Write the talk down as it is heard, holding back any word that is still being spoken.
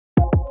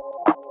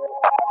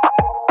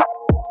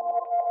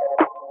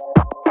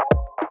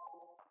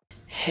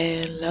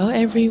Hello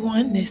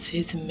everyone, this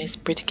is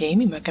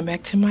MsBrittGaming. Welcome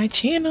back to my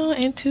channel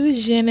and to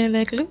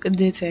LeClue,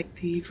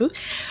 Detectivú.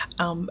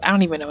 I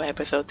don't even know what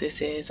episode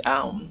this is.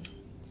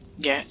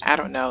 Yeah, I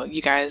don't know.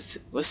 You guys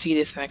will see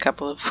this in a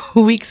couple of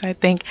weeks, I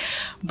think.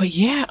 But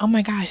yeah, oh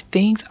my gosh,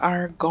 things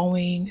are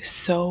going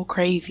so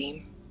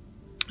crazy.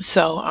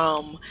 So,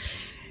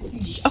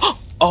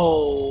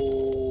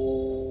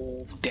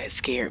 oh, that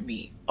scared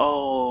me.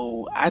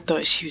 Oh, I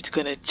thought she was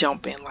gonna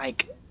jump and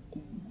like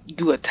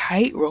do a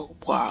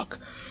tightrope walk.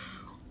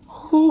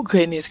 Oh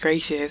goodness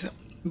gracious.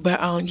 But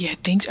yeah,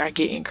 things are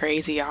getting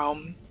crazy.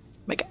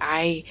 Like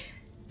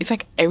it's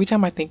like every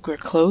time I think we're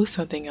close,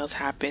 something else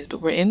happens.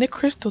 But we're in the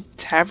Crystal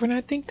Tavern,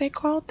 I think they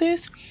called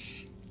this.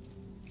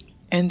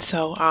 And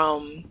so,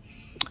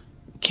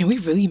 can we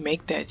really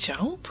make that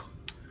jump?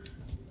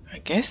 I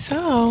guess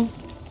so.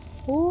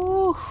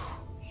 Ooh.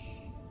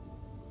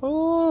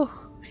 Ooh.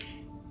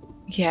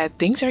 Yeah,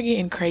 things are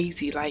getting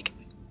crazy. Like,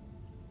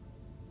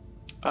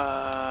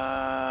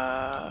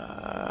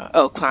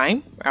 oh,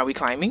 climb? Are we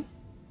climbing?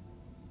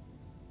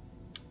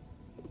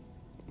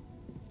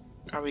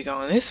 Are we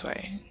going this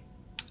way?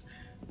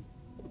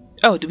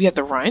 Oh, do we have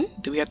to run?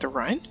 Do we have to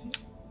run?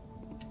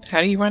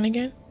 How do you run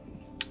again?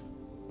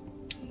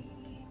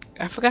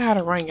 I forgot how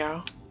to run,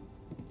 y'all.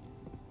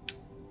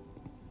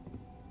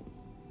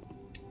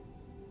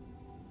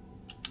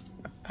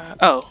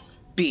 Oh,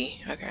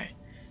 B. Okay.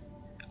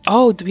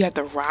 Oh, do we have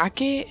to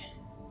rocket?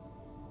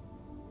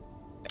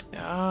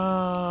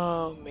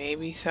 Oh,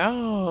 maybe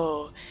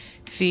so.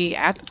 See,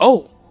 after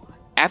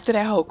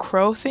that whole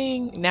crow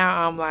thing,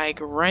 now I'm like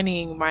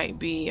running might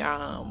be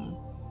our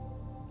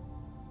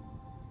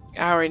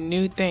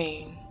new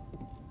thing.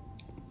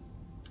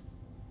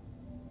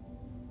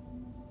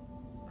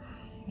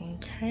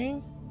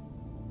 Okay.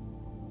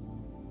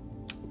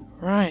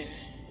 Run.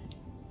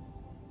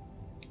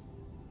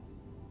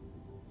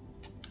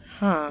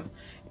 Huh.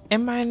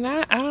 Am I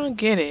not? I don't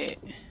get it.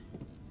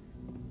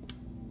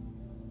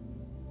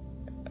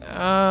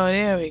 Oh,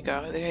 there we go.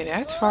 Okay,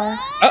 that's far.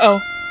 Uh-oh.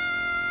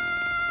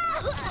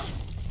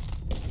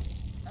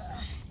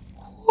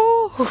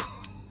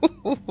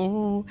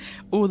 Ooh.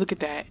 Ooh, look at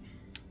that.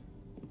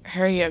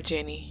 Hurry up,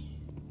 Jenny.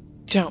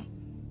 Jump.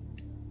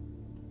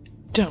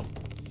 Jump.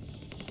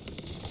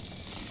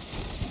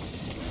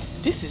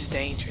 This is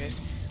dangerous.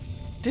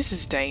 This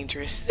is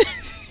dangerous.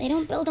 They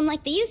don't build them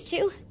like they used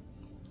to.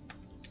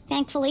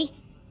 Thankfully.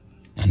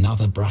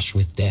 Another brush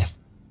with death.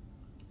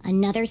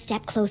 Another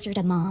step closer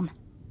to Mom.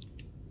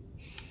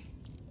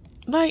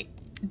 Like,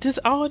 does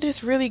all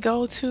this really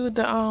go to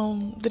the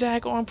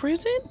daggone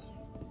prison?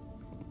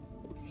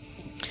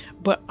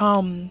 But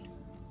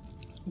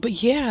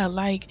yeah,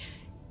 like,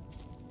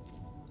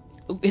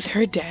 is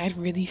her dad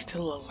really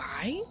still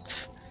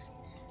alive?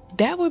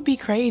 That would be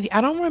crazy.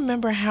 I don't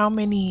remember how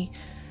many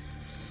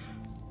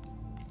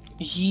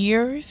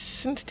years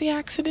since the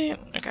accident.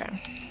 Okay.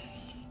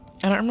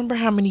 I don't remember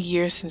how many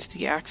years since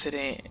the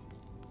accident,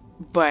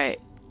 but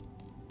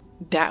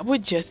that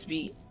would just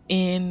be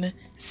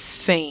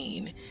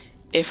insane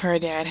if her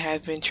dad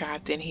has been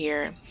trapped in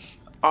here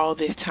all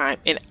this time.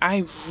 And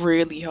I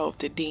really hope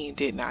the dean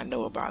did not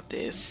know about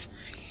this.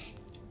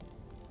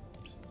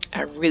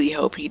 I really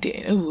hope he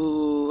didn't.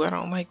 Ooh, I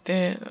don't like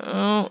that.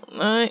 I don't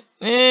like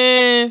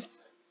this.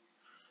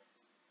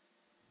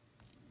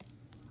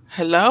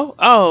 Hello?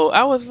 Oh,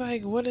 I was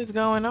like, what is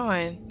going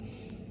on?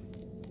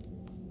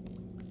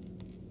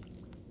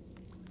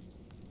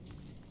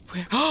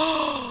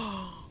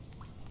 Oh,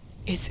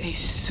 it's a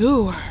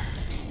sewer.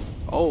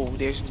 Oh,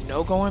 there's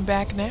no going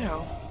back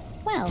now.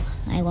 Well,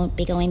 I won't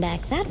be going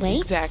back that way.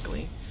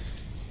 Exactly.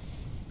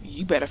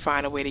 You better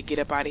find a way to get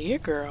up out of here,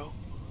 girl.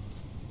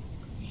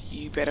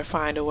 You better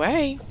find a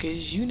way,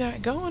 because you're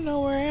not going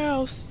nowhere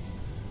else.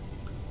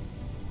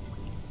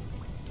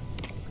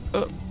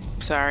 Oh,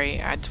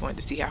 sorry. I just wanted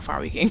to see how far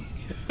we can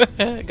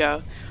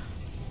go.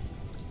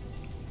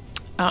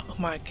 Oh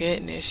my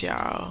goodness,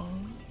 y'all.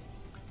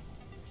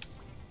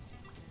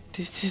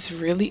 This is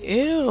really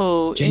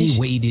ill. Jenny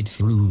waded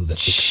through the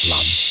thick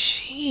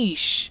sludge.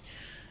 Sheesh.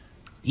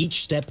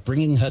 Each step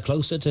bringing her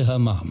closer to her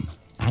mum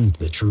and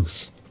the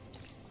truth.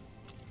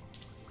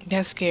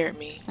 That scared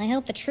me. I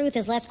hope the truth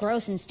is less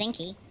gross and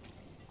stinky.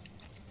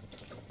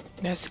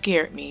 That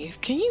scared me.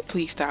 Can you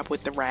please stop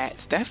with the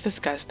rats? That's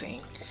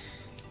disgusting.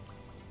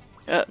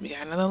 Oh, we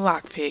got another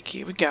lockpick.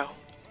 Here we go.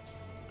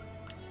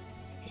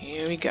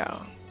 Here we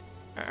go.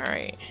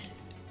 Alright.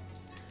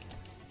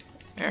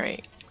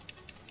 Alright.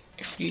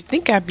 If you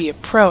think I'd be a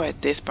pro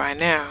at this by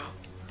now.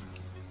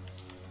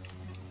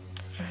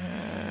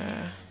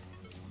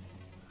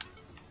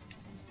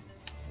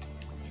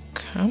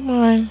 Come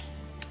on.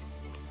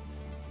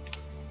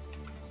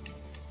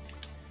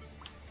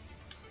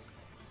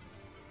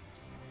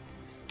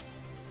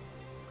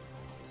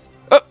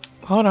 Oh,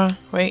 hold on.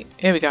 Wait,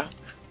 here we go.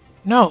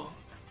 No.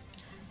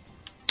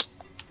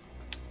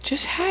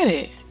 Just had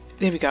it.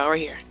 There we go, right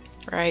here.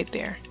 Right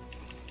there.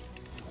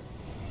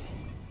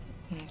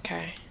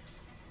 Okay.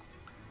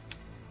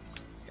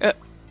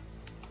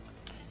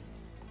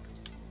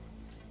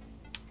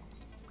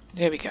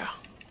 There we go.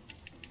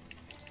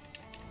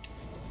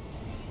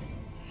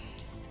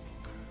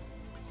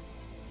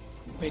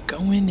 We're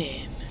going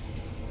in.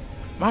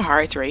 My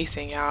heart's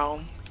racing,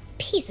 y'all.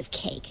 Piece of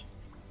cake.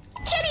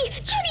 Jenny!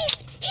 Jenny!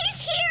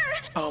 He's here!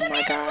 Oh The my man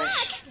in gosh.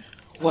 black!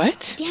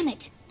 What? Damn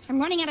it. I'm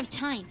running out of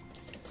time.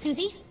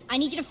 Susie, I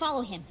need you to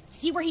follow him.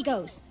 See where he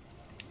goes.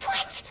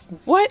 What?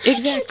 What I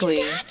can't do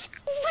exactly? that.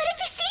 What if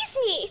he sees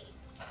me?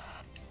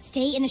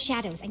 Stay in the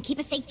shadows and keep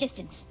a safe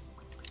distance.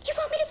 You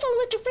want me to follow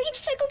a deranged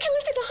psycho killer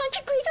through the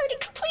haunted graveyard in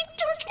complete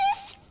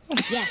darkness?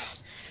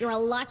 Yes, you're a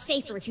lot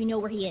safer if you know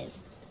where he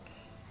is.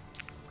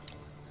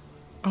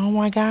 Oh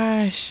my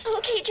gosh.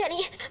 Okay,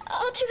 Jenny.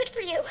 I'll do it for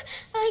you.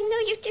 I know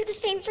you'd do the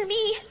same for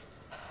me.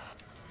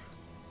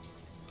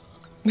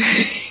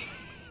 I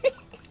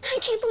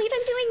can't believe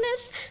I'm doing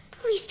this.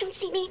 Please don't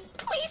see me.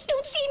 Please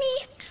don't see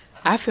me.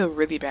 I feel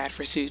really bad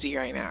for Susie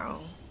right now.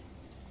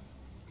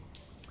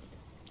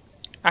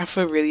 I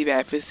feel really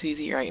bad for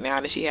Susie right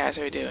now that she has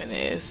her doing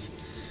this.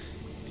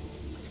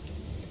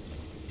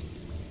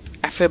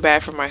 I feel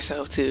bad for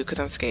myself too because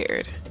I'm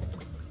scared.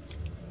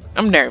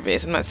 I'm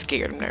nervous. I'm not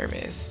scared. I'm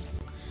nervous.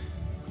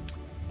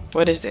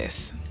 What is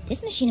this?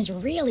 This machine is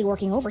really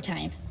working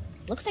overtime.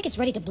 Looks like it's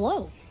ready to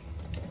blow.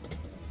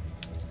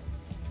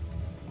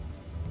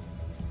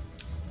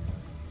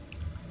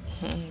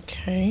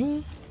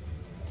 Okay.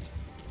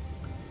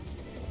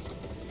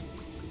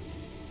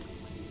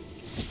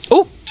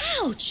 Oh!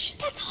 Ouch!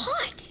 That's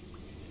hot!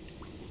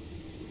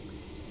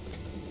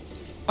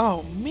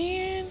 Oh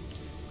man.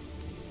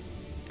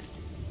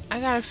 I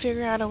gotta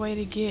figure out a way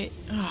to get...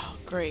 Oh,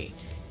 great.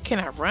 Can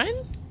I run?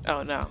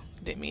 Oh no.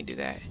 Didn't mean to do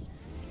that.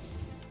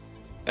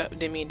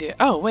 Didn't mean to...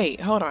 Oh, wait.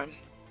 Hold on.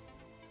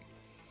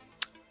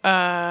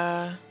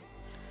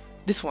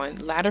 This one.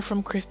 Ladder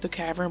from Crystal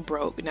Cavern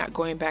broke. Not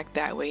going back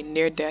that way.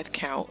 Near death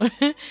count.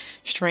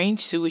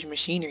 Strange sewage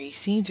machinery.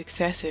 Seems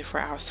excessive for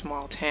our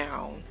small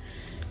town.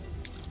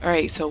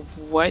 Alright, so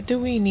what do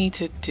we need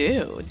to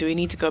do? Do we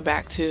need to go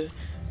back to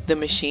the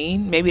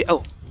machine? Maybe...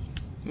 Oh.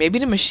 Maybe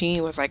the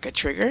machine was like a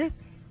trigger?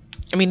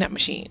 I mean, not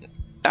machine.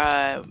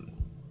 The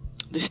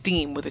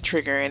steam with a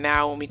trigger. And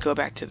now when we go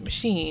back to the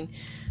machine...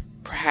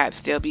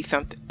 Perhaps there'll be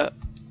something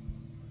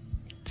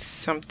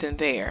something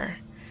there.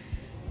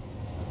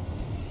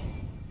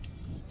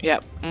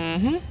 Yep.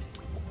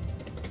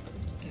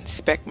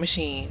 Inspect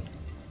machine.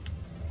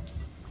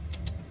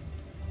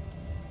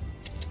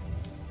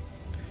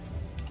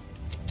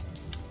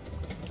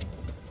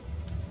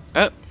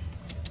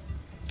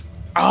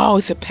 Oh,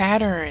 it's a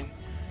pattern.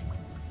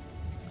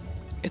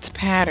 It's a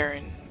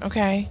pattern.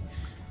 Okay.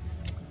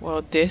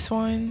 Well, this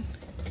one.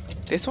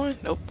 This one?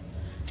 Nope.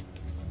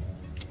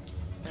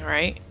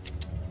 Alright.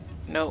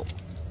 Nope.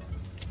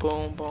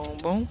 Boom, boom,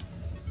 boom.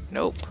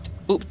 Nope.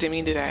 Oop, didn't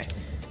mean to do that.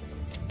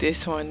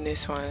 This one,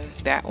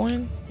 that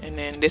one. And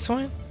then this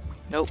one.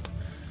 Nope.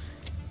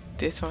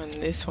 This one,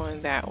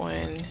 that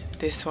one.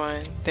 This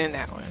one, then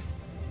that one.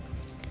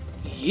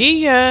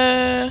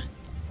 Yeah!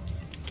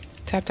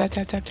 Tap, tap,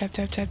 tap, tap, tap,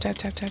 tap, tap, tap,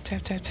 tap, tap,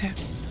 tap, tap, tap.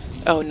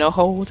 Oh, no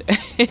hold.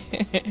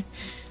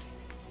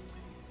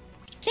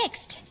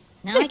 Fixed.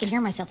 Now I can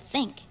hear myself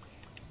think.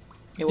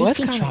 It This was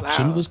kind of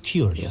contraption loud. was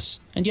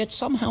curious, and yet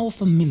somehow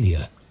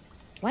familiar.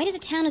 Why does a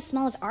town as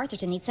small as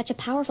Arthurton need such a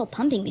powerful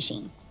pumping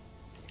machine?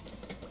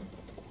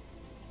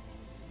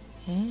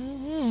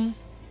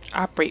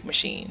 Operate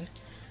machine.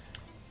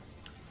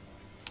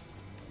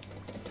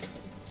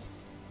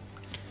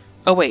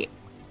 Oh, wait.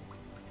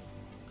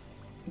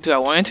 Do I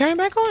want to turn it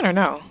back on or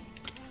no?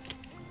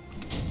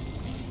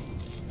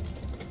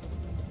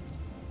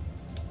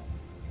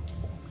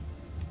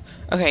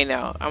 Okay,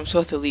 no. I'm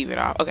supposed to leave it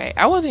off. Okay,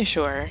 I wasn't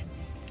sure.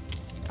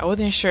 I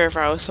wasn't sure if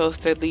I was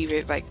supposed to leave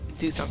it, like,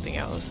 do something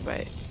else,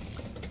 but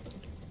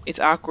it's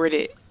awkward.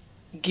 It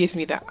gives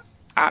me the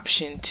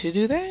option to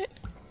do that.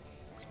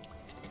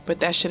 But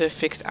that should have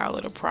fixed our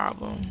little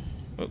problem.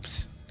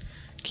 Oops.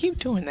 Keep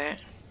doing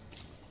that.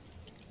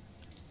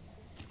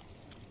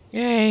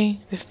 Yay,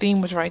 this theme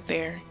was right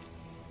there.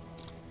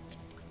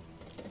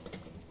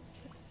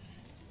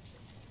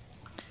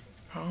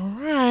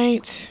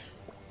 Alright.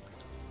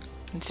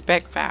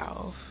 Inspect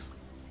valve.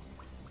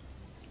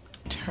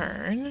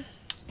 Turn.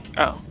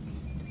 Oh.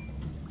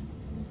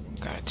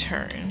 Gotta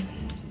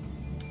turn.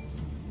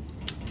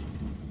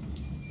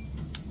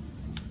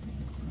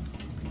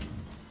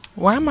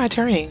 Why am I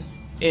turning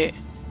it?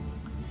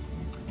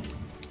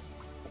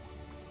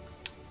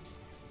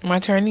 Am I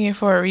turning it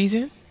for a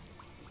reason?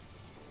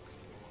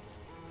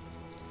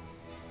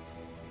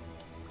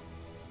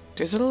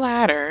 There's a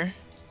ladder.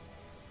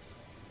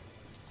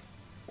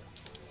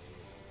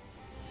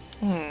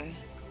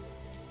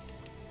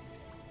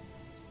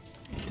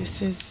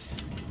 This is...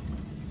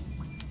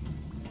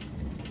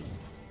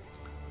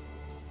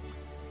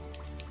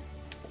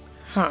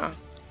 Huh.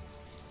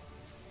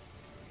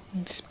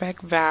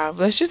 Inspect valve.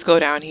 Let's just go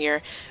down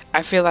here.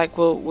 I feel like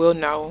we'll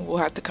know. We'll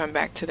have to come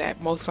back to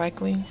that most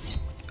likely.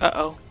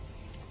 Uh-oh.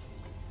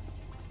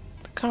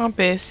 The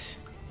compass.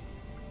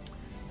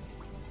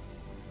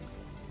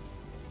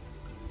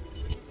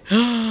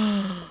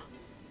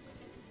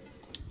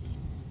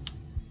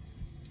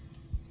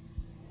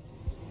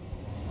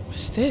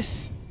 What's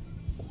this?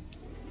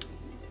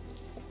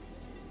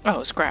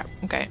 Oh, scrap.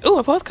 Okay. Ooh,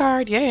 a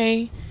postcard.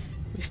 Yay.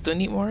 We still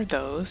need more of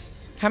those.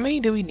 How many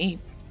do we need?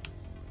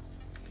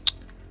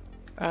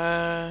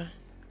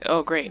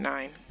 Oh, great.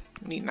 9.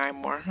 We need 9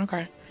 more.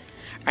 Okay.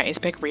 Alright,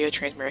 inspect radio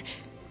transmitter.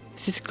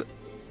 This is...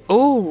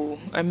 Oh,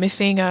 a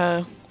missing,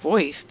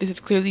 voice. This is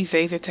clearly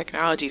Zazer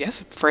technology. That's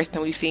the first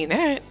time we've seen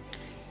that.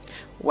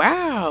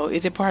 Wow.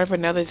 Is it part of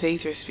another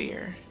Zazer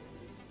sphere?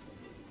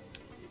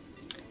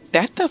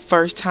 That's the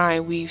first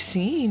time we've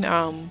seen,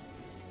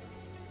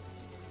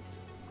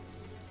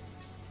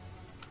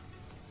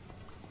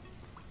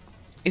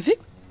 Is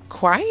it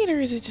quiet or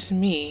is it just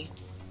me?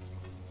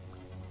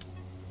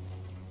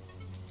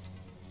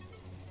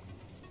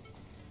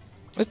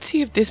 Let's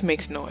see if this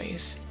makes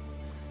noise.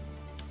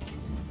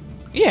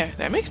 Yeah,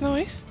 that makes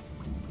noise.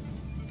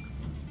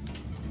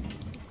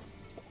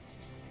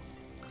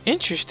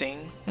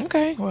 Interesting.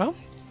 Okay, well.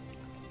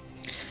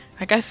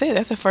 Like I said,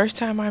 that's the first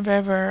time I've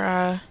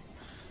ever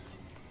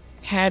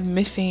had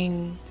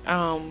missing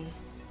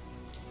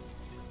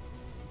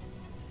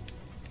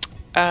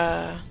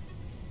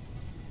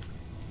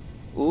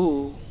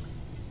ooh.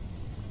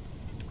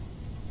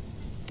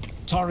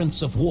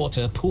 Torrents of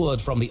water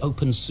poured from the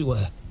open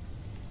sewer.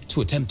 To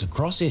attempt to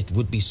cross it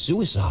would be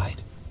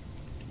suicide.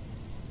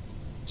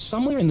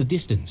 Somewhere in the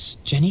distance,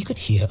 Jenny could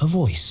hear a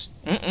voice.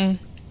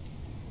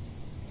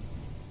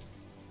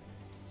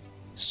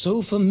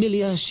 So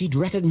familiar she'd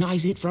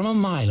recognize it from a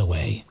mile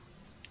away.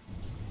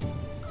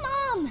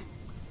 Mom!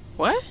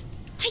 What?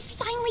 I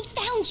finally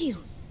found you!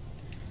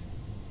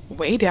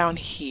 Way down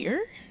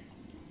here?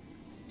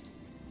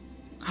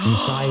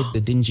 Inside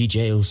the dingy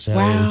jail cell,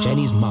 Wow.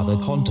 Jenny's mother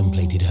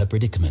contemplated her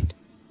predicament,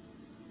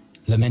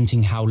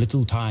 lamenting how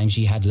little time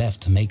she had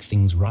left to make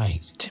things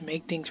right. To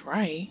make things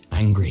right?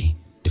 Angry,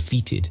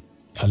 defeated,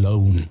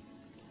 alone.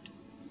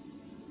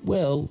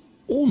 Well,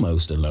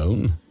 almost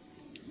alone.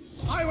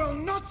 I will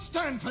not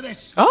stand for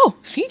this! Oh,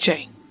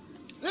 CJ.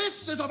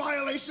 This is a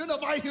violation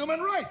of my human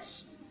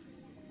rights!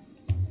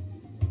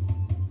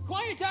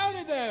 Quiet down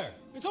in there!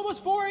 It's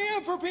almost 4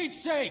 a.m. for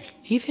Pete's sake!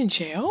 He's in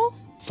jail?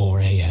 4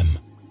 a.m.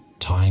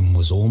 Time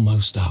was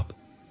almost up.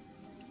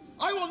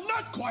 I will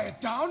not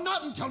quiet down,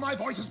 not until my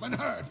voice has been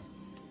heard!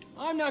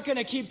 I'm not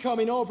gonna keep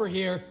coming over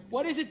here.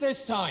 What is it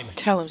this time?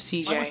 Tell him, I was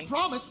CJ.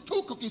 promised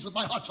 2 cookies with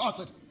my hot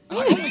chocolate, and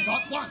I only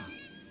got 1.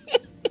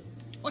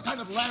 What kind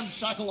of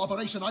ramshackle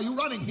operation are you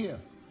running here?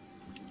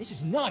 This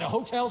is not a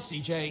hotel,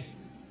 CJ.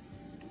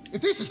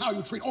 If this is how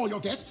you treat all your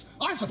guests,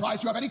 I'm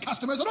surprised you have any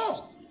customers at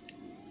all!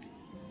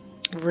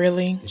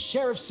 Really? The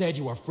sheriff said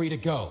you are free to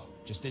go,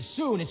 just as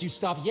soon as you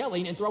stop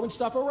yelling and throwing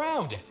stuff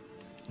around.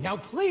 Now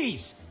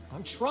please,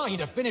 I'm trying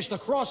to finish the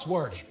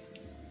crossword.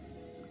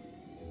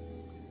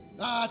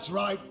 That's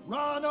right,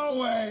 run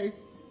away!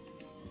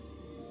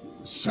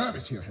 The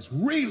service here has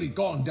really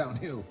gone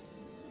downhill.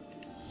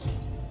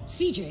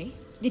 CJ,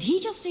 did he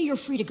just say you're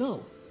free to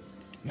go?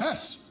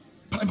 Yes,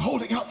 but I'm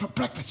holding out for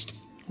breakfast.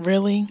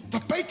 Really? The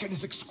bacon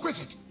is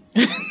exquisite.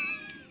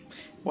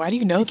 Why do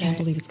you know I can't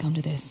that? believe it's come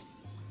to this.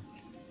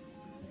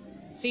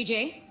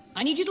 CJ,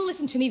 I need you to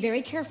listen to me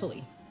very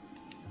carefully.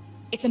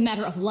 It's a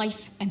matter of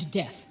life and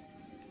death.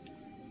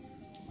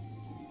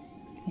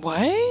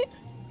 What?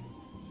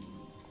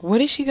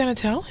 What is she gonna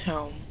tell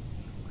him?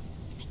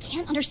 I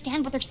can't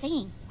understand what they're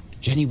saying.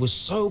 Jenny was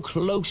so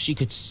close she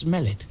could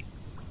smell it.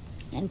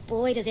 And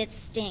boy, does it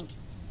stink.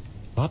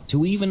 But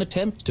to even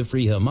attempt to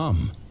free her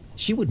mum,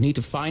 she would need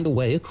to find a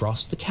way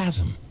across the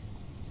chasm.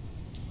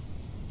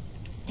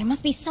 There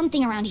must be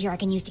something around here I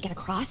can use to get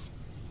across.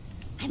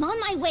 I'm on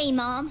my way,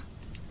 Mom.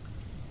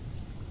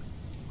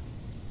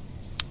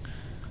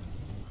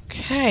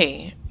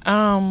 Okay.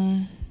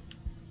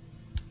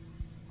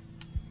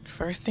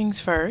 First things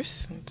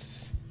first.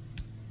 Let's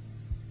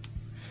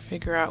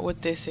figure out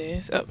what this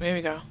is. Oh, there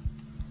we go.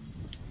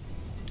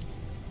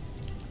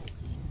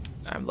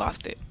 I've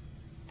lost it.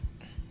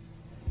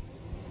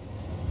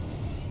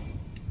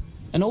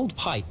 An old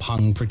pipe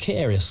hung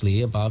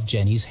precariously above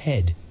Jenny's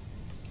head.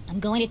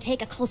 I'm going to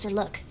take a closer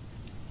look.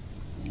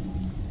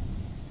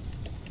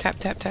 Tap,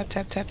 tap, tap,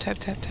 tap, tap, tap,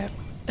 tap, tap.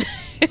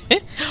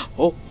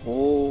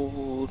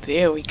 Oh,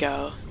 there we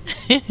go.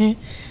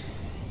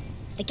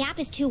 The gap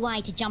is too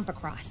wide to jump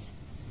across.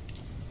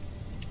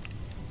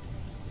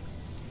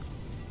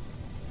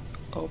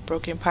 Oh,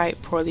 broken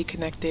pipe, poorly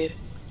connected,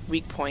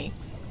 weak point.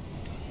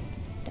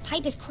 The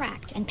pipe is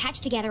cracked and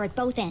patched together at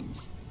both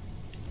ends.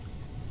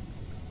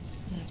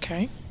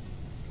 Okay.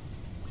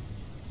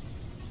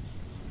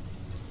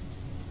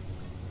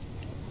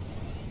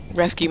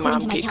 Rescue According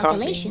mom, to my get coffee.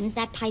 calculations,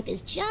 that pipe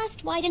is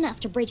just wide enough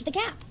to bridge the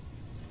gap.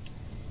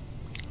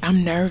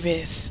 I'm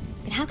nervous.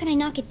 But how can I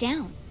knock it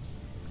down?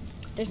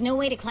 There's no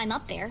way to climb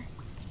up there.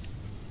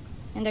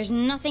 And there's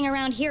nothing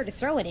around here to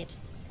throw at it.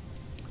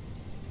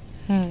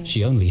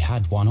 She only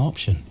had one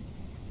option.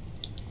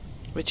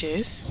 Which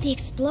is? The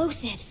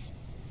explosives.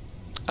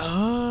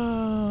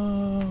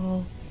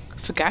 Oh.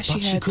 Forgot she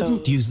But had she couldn't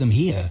those. use them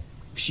here.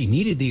 She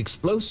needed the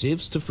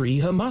explosives to free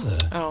her mother.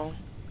 Oh.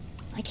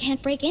 I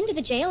can't break into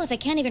the jail if I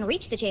can't even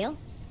reach the jail.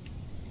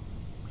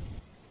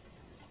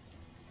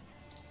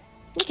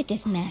 Look at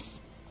this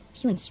mess.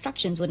 Few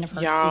instructions wouldn't have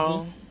hurt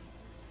Y'all. Susie.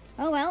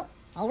 Oh well,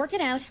 I'll work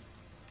it out.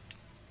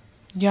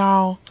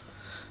 Y'all.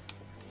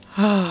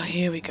 Oh,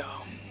 here we go.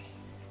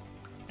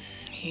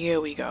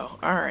 Here we go.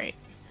 Alright.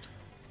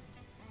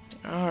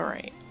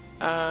 Alright.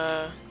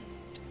 I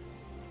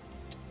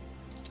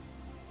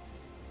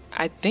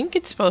think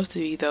it's supposed to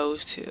be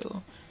those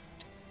two.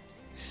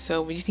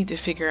 So we just need to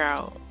figure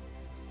out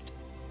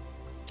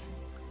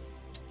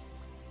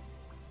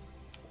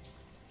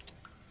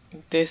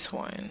this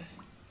one.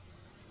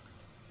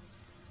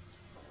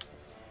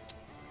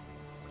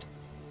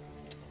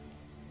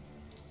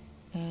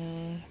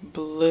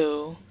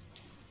 Blue.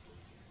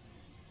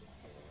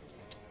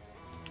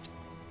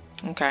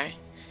 Okay.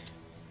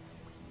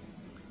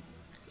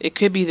 It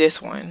could be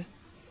this one.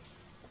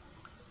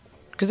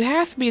 Because it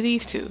has to be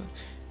these two.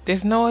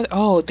 There's no...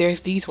 Oh,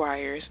 there's these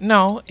wires.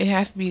 No, it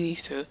has to be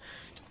these two.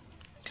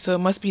 So it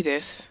must be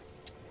this.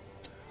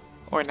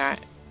 Or not.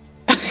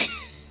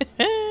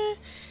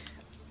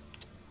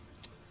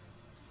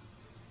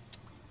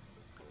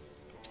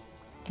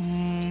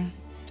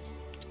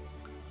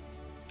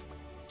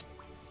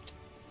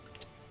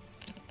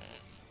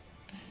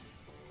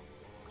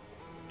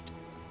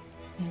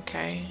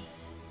 Okay.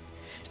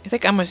 It's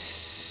like I'm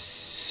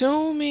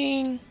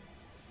assuming...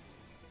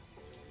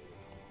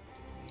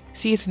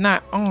 See, it's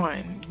not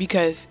on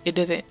because it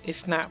doesn't,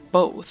 it's not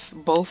both.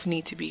 Both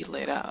need to be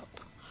lit up.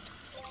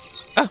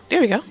 Oh, there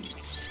we go.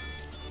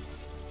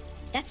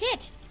 That's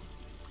it.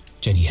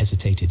 Jenny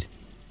hesitated.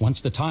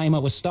 Once the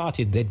timer was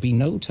started, there'd be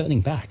no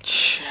turning back.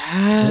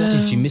 Child. What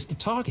if she missed the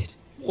target?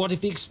 What if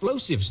the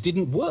explosives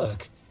didn't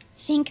work?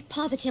 Think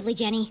positively,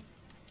 Jenny.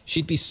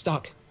 She'd be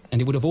stuck,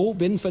 and it would have all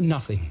been for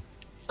nothing.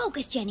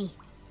 Focus, Jenny.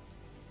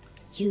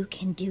 You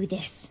can do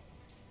this.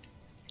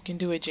 You can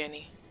do it,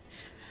 Jenny.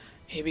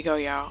 Here we go,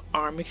 y'all.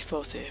 Arm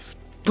explosive.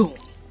 Boom.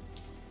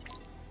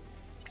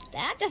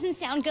 That doesn't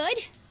sound good.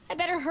 I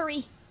better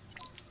hurry.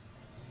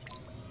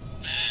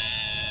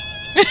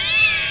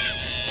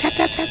 Tap,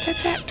 tap, tap, tap,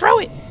 tap. Throw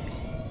it.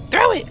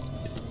 Throw it.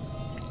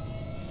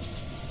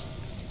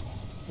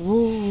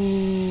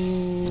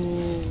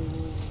 Ooh.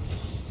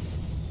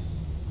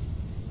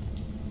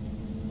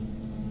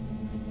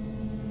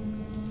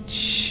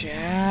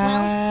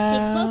 Well, the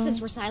explosives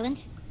were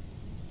silent.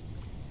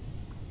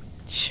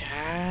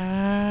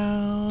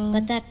 Child.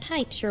 But that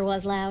pipe sure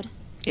was loud.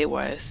 It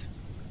was.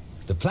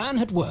 The plan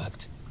had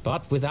worked,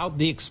 but without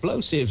the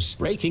explosives,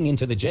 breaking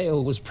into the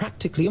jail was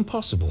practically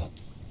impossible.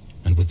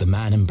 And with the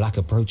man in black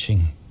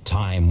approaching,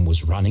 time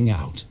was running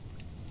out.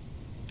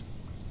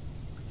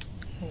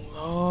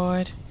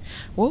 Lord.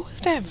 What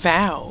was that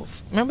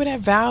valve? Remember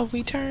that valve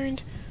we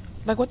turned?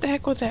 Like, what the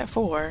heck was that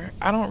for?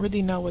 I don't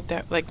really know what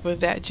that... Like, was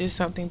that just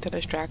something to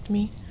distract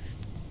me?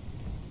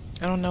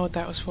 I don't know what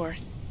that was for.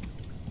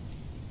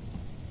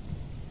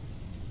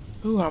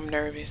 Ooh, I'm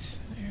nervous.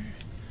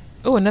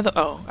 Ooh, another...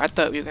 Oh, I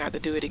thought we were gonna have to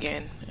do it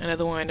again.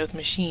 Another one of those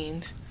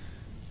machines.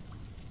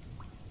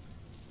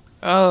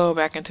 Oh,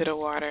 back into the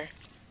water.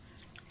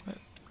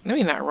 Let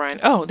me not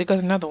run. Oh, there goes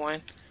another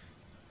one.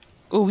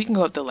 Ooh, we can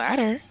go up the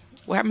ladder.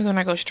 What happens when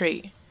I go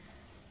straight?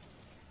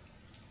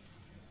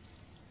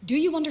 Do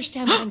you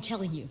understand what I'm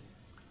telling you?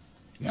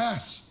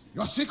 Yes,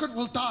 your secret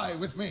will die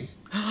with me.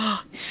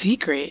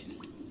 Secret?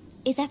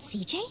 Is that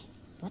CJ?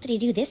 What did he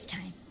do this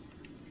time?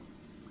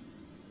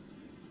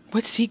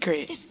 What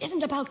secret? This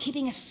isn't about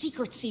keeping a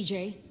secret,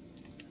 CJ.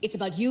 It's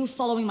about you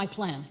following my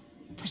plan.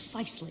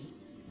 Precisely.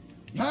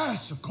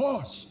 Yes, of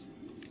course.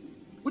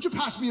 Would you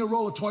pass me a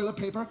roll of toilet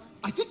paper?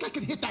 I think I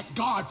can hit that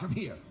guard from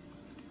here.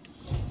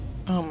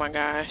 Oh my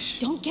gosh.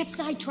 Don't get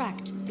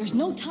sidetracked. There's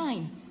no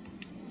time.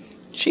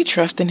 She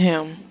trusting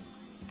him.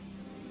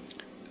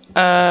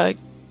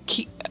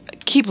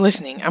 Keep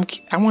listening. I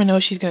want to know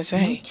what she's gonna No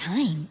say.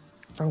 time?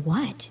 For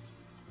what?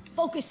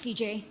 Focus,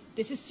 CJ.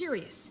 This is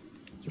serious.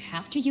 You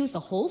have to use the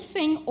whole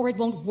thing or it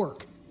won't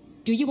work.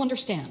 Do you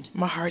understand?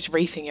 My heart's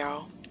racing,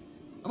 y'all.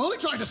 I'm only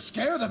trying to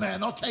scare the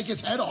man. I'll take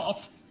his head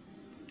off.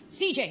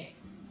 CJ,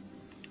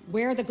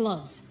 wear the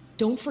gloves.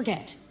 Don't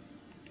forget.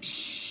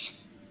 Shh.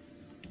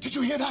 Did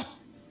you hear that?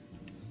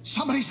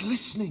 Somebody's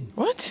listening.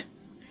 What?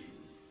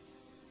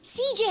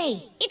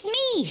 CJ, it's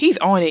me! He's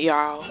on it,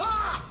 y'all.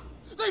 Ah!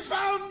 They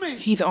found me!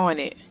 He's on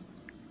it.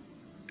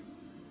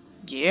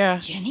 Yeah.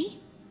 Jenny?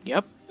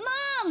 Yep.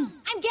 Mom!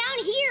 I'm down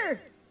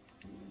here!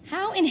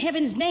 How in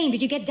heaven's name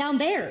did you get down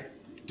there?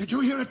 Did you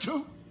hear it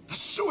too? The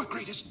sewer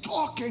grate is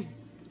talking.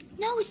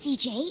 No,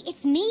 CJ,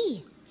 it's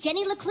me,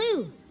 Jenny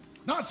LeClue.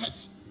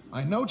 Nonsense.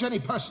 I know Jenny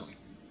personally.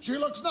 She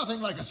looks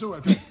nothing like a sewer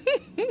grate.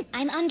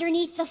 I'm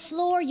underneath the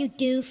floor, you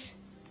doof.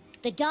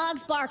 The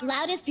dogs bark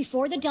loudest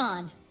before the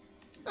dawn.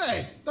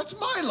 Hey, that's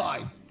my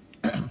line.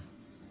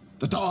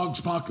 The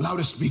dogs bark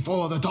loudest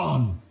before the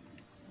dawn.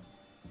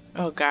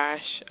 Oh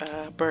gosh.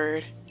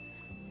 Bird.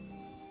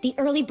 The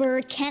early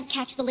bird can't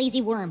catch the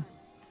lazy worm.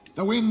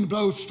 The wind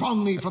blows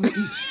strongly from the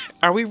east.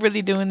 Are we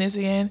really doing this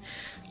again?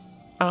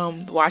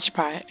 Watch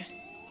pot.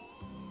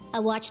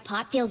 A watched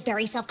pot feels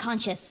very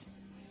self-conscious.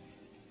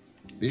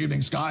 The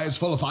evening sky is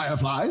full of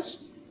fireflies.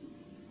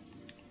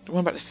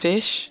 What about the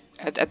fish?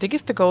 I think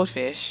it's the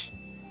goldfish.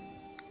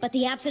 But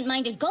the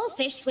absent-minded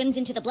goldfish swims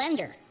into the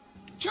blender.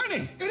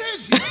 Jenny, it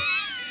is you!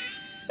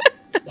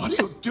 What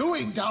are you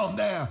doing down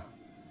there?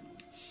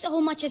 So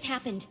much has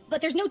happened,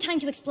 but there's no time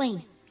to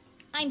explain.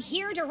 I'm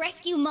here to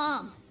rescue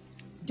Mom.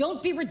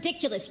 Don't be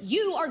ridiculous.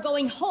 You are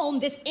going home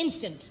this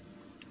instant.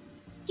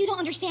 You don't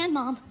understand,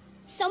 Mom.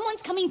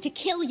 Someone's coming to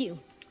kill you.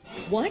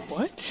 What?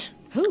 What?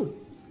 Who?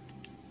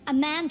 A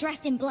man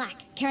dressed in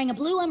black, carrying a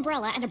blue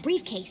umbrella and a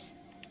briefcase.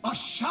 A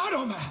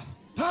shadow man?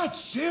 That's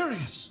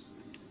serious.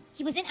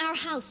 He was in our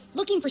house,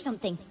 looking for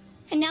something.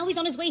 And now he's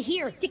on his way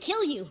here, to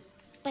kill you.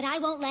 But I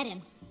won't let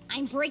him.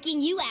 I'm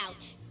breaking you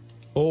out.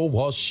 Or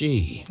was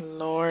she?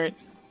 Lord.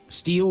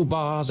 Steel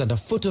bars and a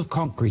foot of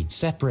concrete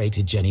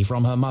separated Jenny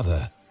from her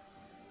mother.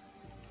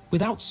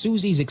 Without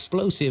Susie's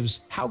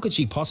explosives, how could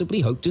she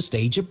possibly hope to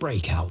stage a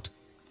breakout?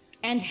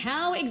 And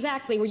how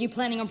exactly were you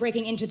planning on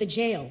breaking into the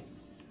jail?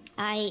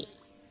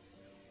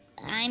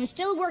 I'm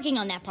still working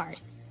on that part.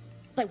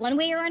 But one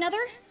way or another,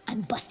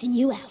 I'm busting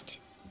you out.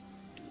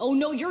 Oh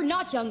no, you're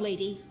not, young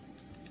lady.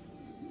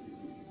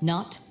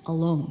 Not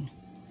alone.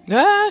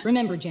 Ah!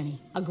 Remember,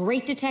 Jenny, a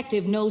great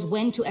detective knows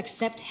when to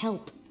accept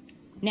help.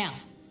 Now,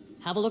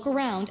 have a look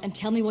around and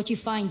tell me what you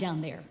find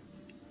down there.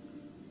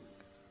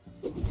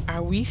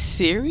 Are we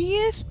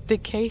serious? The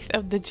case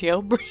of the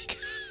jailbreak?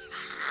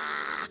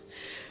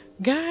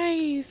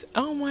 Guys,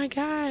 oh my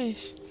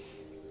gosh.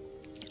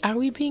 Are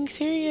we being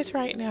serious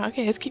right now?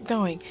 Okay, let's keep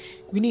going.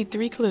 We need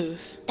 3 clues.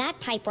 That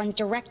pipe runs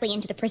directly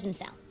into the prison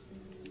cell.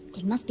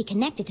 It must be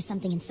connected to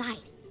something inside.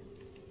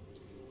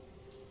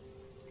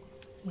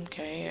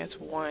 Okay, that's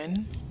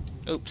 1.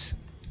 Oops.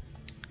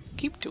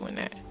 Keep doing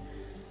that.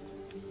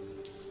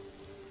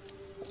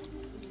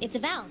 It's a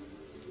valve.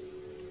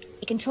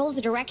 It controls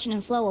the direction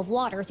and flow of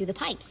water through the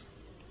pipes.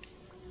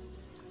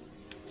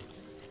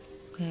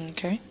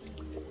 Okay.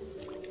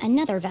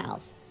 Another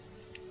valve.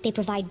 They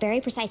provide very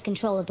precise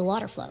control of the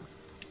water flow.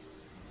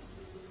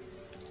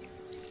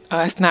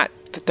 That's not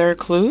the 3rd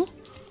clue?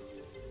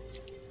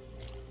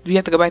 Do we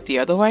have to go back the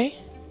other way?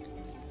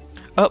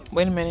 Oh,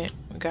 wait a minute.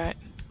 We got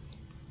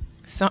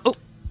some. Oh,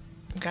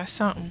 we got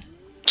something.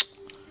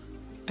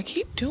 I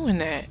keep doing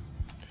that.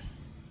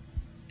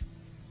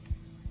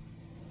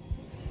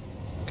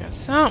 Got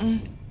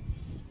something.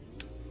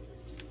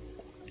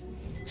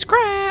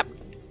 Scrap!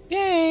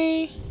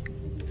 Yay!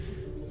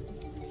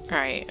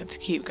 Alright, let's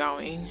keep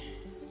going.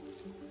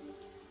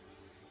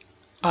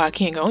 Oh, I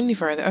can't go any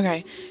further.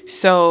 Okay,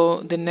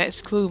 so the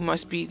next clue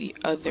must be the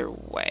other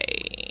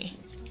way.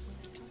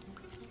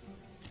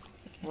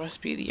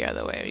 Must be the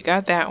other way. We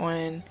got that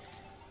one.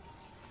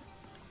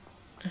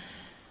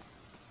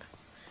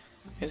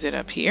 Is it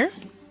up here?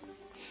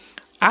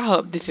 I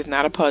hope this is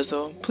not a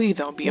puzzle. Please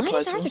don't be a Why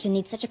puzzle. does Arthurton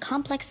need such a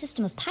complex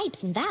system of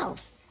pipes and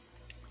valves?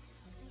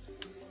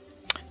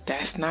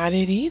 That's not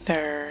it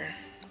either.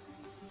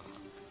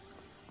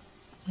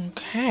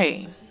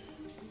 Okay.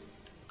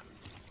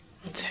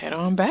 Let's head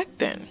on back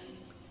then.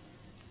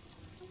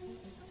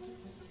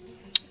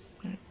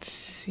 Let's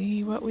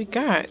see what we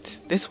got.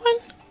 This one?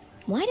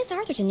 Why does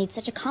Arthurton need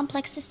such a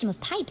complex system of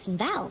pipes and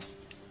valves?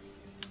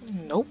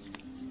 Nope.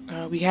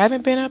 We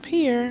haven't been up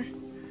here.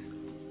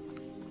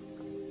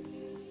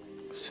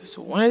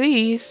 So one of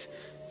these,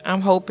 I'm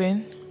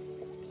hoping.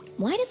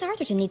 Why does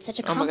Arthurton need such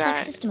a Oh my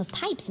complex God. system of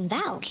pipes and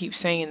valves? Keep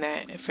saying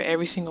that for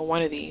every single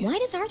one of these. Why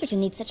does Arthurton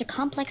need such a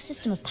complex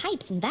system of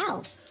pipes and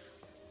valves?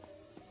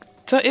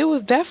 So it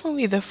was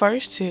definitely the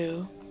first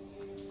 2.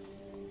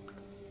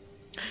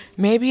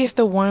 Maybe it's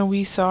the one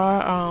we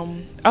saw.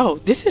 Oh,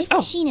 this is. This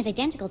machine is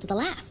identical to the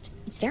last.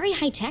 It's very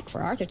high tech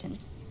for Arthurton.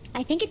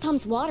 I think it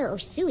pumps water or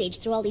sewage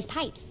through all these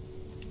pipes.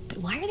 But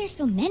why are there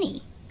so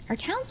many? Our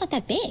town's not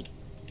that big.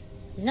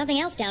 There's nothing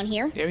else down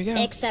here. There we go.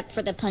 Except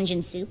for the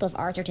pungent soup of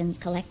Arthurton's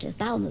collective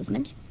bowel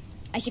movement.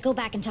 I should go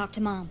back and talk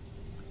to Mom.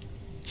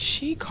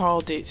 She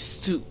called it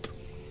soup.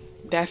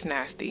 That's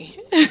nasty.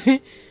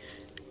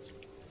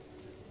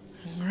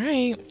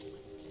 Alright.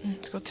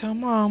 Let's go tell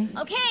Mom.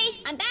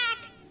 Okay, I'm back.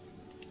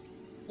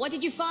 What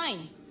did you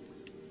find?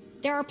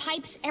 There are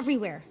pipes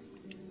everywhere.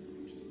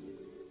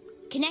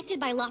 Connected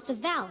by lots of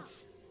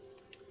valves.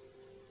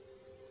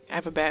 I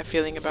have a bad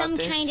feeling about Some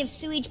this. kind of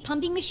sewage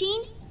pumping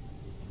machine?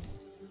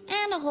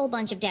 And a whole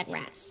bunch of dead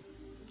rats.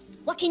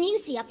 What can you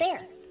see up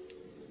there?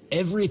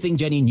 Everything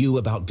Jenny knew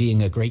about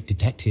being a great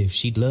detective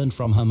she'd learned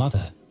from her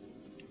mother.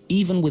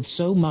 Even with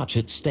so much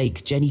at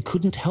stake, Jenny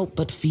couldn't help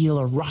but feel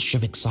a rush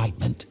of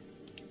excitement.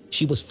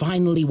 She was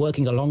finally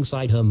working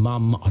alongside her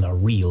mum on a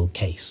real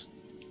case.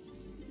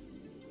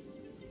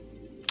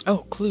 Oh,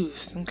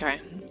 clues.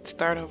 Okay. Let's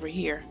start over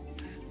here.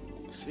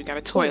 So we got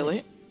a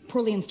toilet.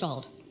 Poorly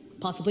installed.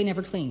 Possibly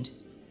never cleaned.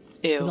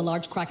 Ew. There's a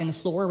large crack in the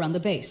floor around the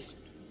base.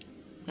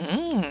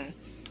 Can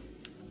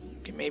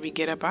maybe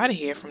get up out of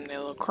here from that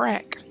little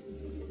crack.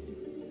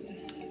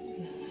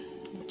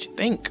 What you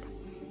think?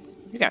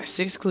 We got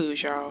 6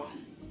 clues, y'all.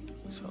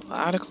 So a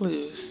lot of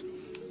clues.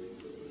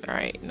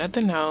 Alright,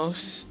 nothing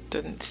else.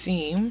 Doesn't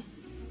seem.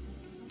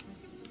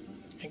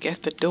 I guess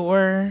the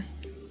door.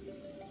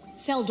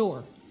 Cell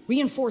door.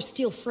 Reinforced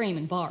steel frame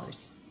and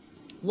bars.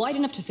 Wide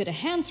enough to fit a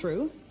hand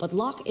through, but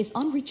lock is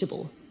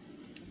unreachable.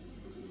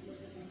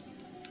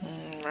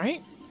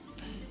 Right.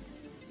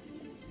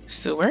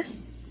 Sewer.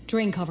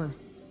 Drain cover,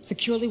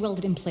 securely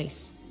welded in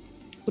place.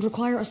 Would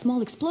require a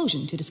small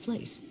explosion to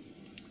displace.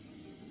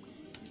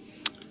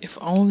 If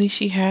only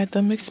she had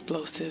them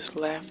explosives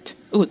left.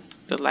 Ooh,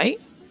 the light?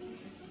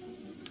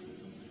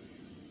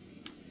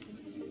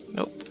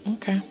 Nope.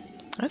 Okay.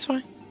 That's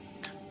fine.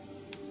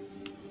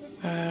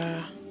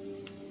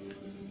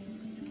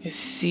 Is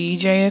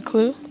CJ a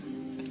clue?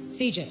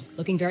 CJ,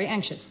 looking very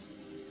anxious.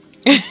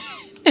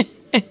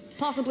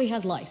 Possibly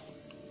has lice.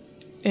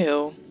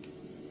 Ew.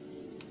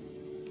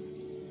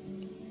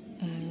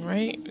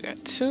 Alright, we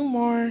got 2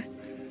 more.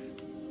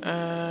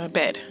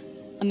 Bed.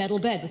 A metal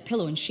bed with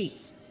pillow and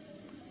sheets.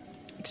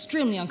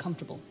 Extremely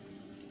uncomfortable.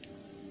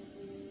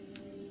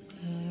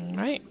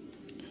 Right.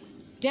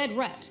 Dead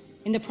rat,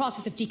 in the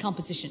process of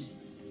decomposition.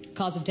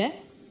 Cause of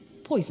death?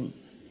 Poison.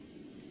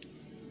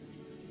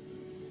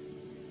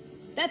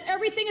 That's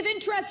everything of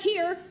interest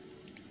here.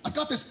 I've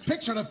got this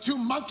picture of 2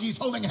 monkeys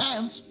holding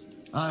hands.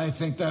 I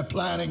think they're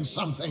planning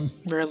something.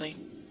 Really?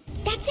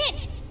 That's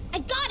it!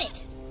 I've got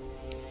it!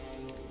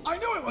 I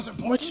knew it was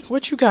important.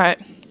 What you got?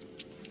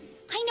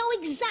 I know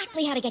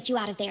exactly how to get you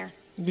out of there.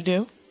 You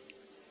do?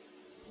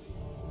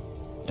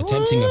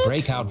 Attempting a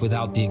breakout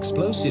without the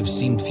explosives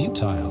seemed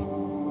futile.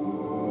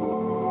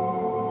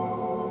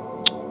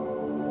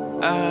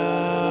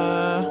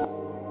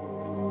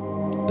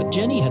 But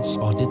Jenny had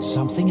spotted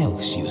something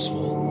else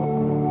useful.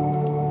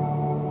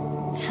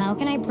 How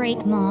can I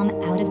break Mom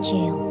out of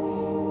jail?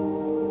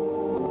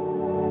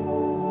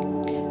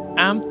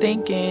 I'm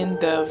thinking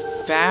the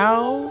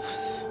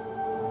valves,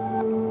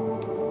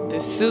 the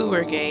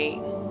sewer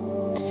gate,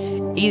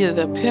 either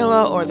the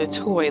pillow or the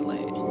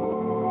toilet.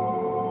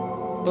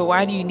 But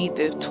why do you need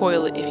the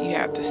toilet if you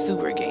have the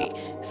sewer gate?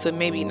 So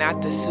maybe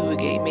not the sewer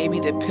gate, maybe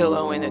the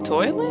pillow and the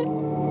toilet?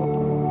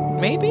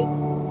 Maybe?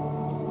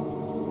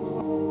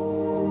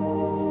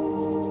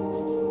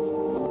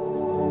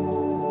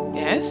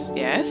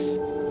 Yes.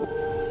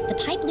 The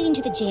pipe leading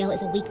to the jail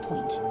is a weak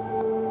point,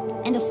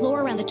 and the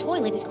floor around the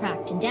toilet is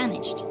cracked and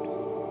damaged.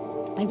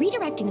 By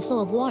redirecting the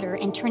flow of water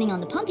and turning on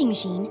the pumping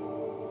machine,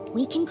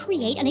 we can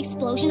create an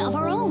explosion of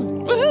our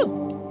own.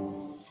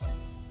 Woohoo!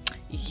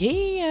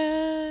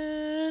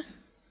 Yeah.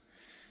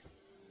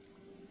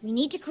 We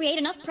need to create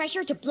enough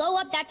pressure to blow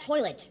up that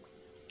toilet.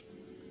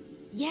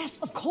 Yes,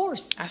 of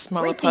course. I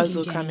smell Great a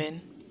puzzle thinking, Jenny.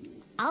 coming.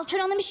 I'll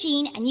turn on the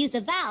machine and use the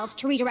valves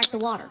to redirect the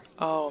water.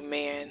 Oh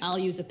man. I'll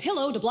use the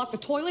pillow to block the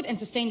toilet and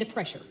sustain the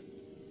pressure.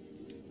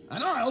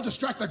 And I'll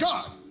distract the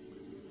guard.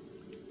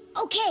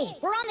 Okay,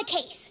 we're on the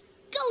case.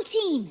 Go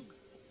team!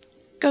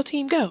 Go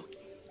team, go.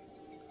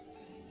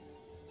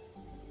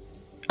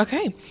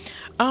 Okay.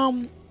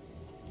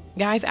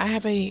 Guys, I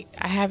have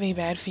a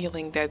bad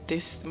feeling that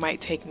this might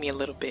take me a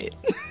little bit.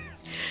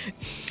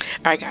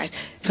 Alright guys,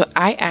 so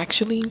I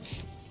actually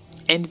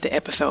ended the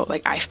episode.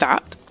 Like, I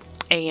stopped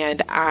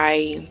and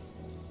I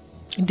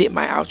did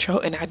my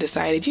outro and I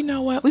decided, you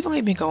know what, we've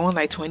only been going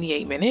like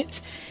 28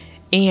 minutes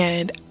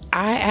and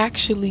I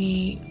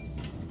actually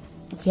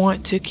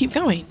want to keep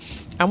going.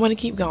 I want to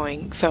keep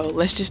going, so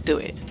let's just do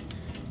it.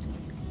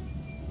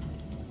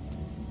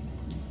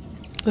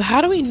 So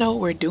how do we know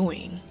what we're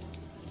doing?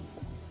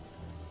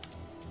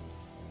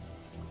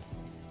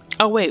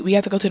 Oh wait, we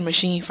have to go to the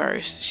machine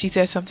first. She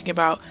said something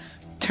about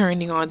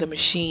turning on the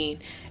machine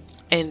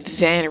and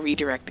then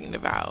redirecting the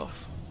valve.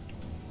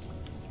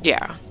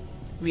 Yeah,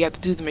 we have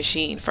to do the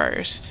machine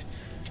first.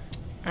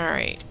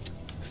 Alright,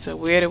 so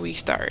where do we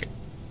start?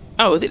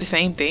 Oh, is it the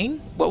same thing?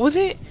 What was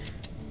it?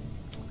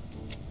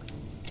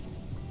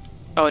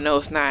 Oh no,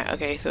 it's not.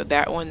 Okay, so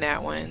that one.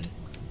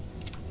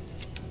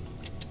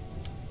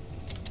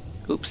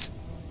 Oops.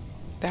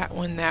 That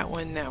one.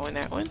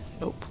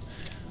 Nope.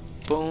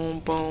 Boom,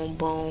 boom,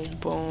 boom,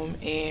 boom,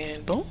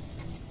 and boom.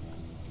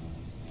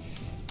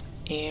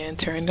 And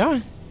turn it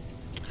on.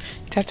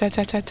 Tap, tap,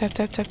 tap, tap, tap,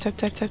 tap, tap, tap,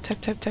 tap, tap,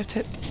 tap, tap, tap,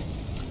 tap.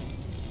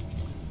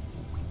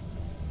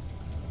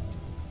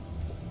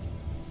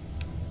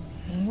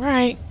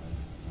 Alright.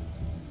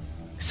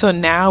 So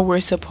now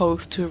we're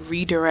supposed to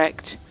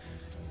redirect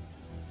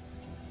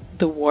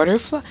the water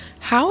flow.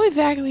 How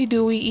exactly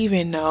do we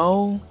even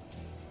know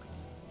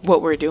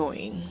what we're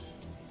doing?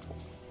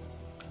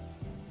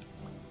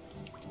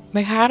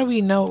 Like, how do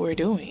we know what we're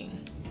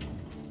doing?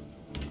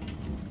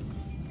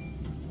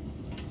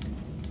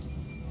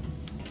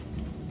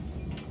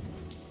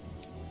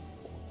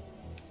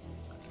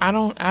 I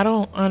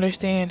don't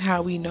understand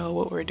how we know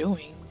what we're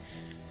doing.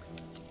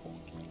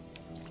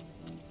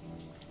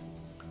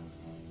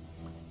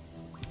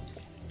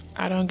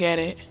 I don't get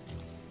it.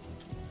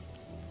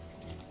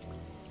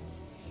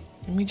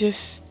 Let me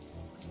just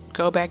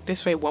go back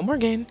this way one more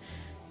again,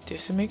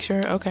 just to make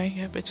sure. Okay,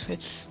 yep,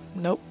 it's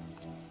nope.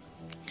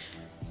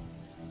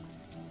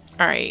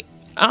 Alright,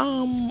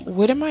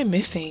 what am I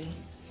missing?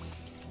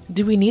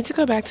 Do we need to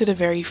go back to the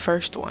very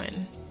first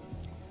one?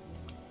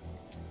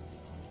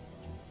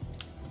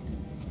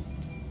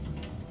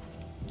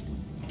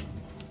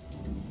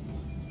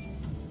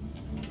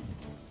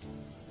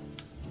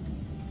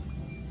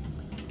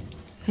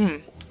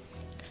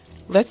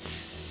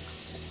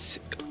 Let's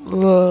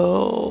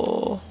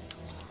go.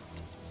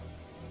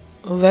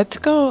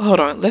 Hold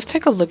on. Let's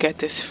take a look at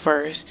this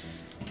first.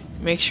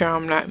 Make sure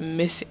I'm not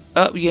missing.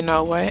 Oh, you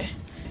know what?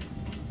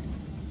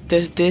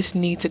 Does this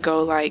need to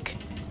go like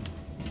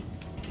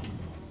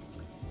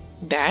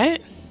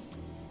that?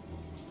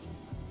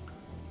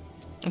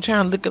 I'm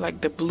trying to look at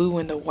like the blue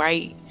and the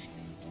white.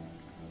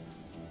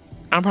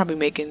 I'm probably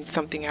making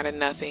something out of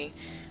nothing,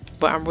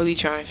 but I'm really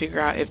trying to figure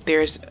out if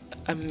there's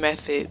a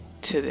method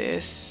to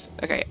this.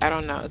 Okay, I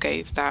don't know.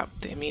 Okay, stop.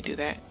 Let me do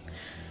that.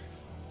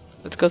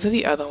 Let's go to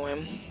the other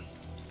one.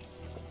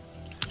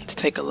 Let's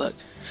take a look.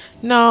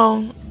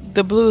 No,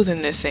 the blue's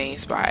in the same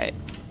spot.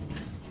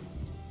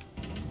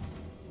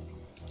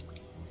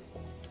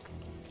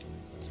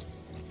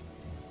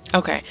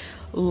 Okay,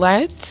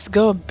 let's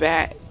go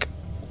back.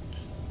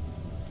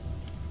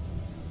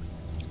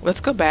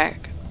 Let's go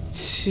back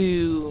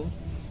to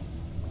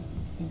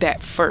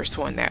that first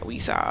one that we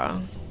saw.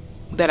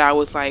 That I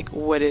was like,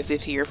 what is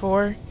this here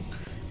for?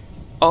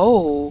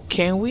 Oh,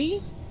 can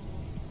we?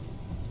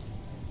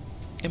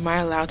 Am I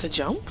allowed to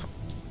jump?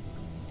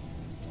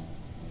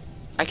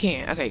 I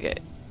can. Okay, good.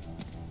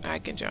 I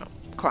can jump.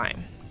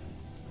 Climb.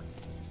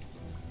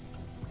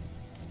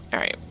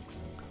 Alright.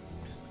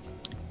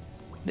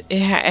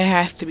 It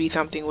has to be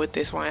something with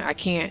this one. I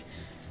can't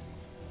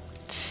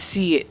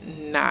see it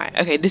not.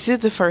 Okay, this is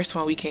the first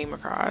one we came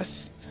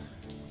across.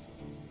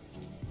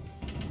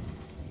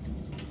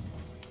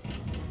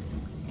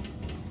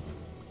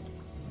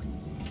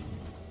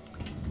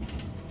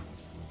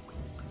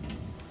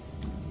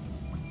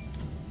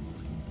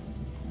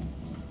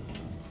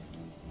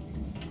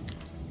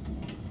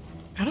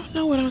 I don't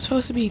know what I'm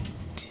supposed to be.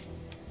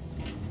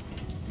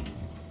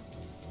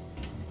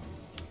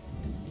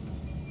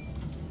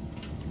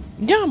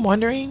 Yeah, I'm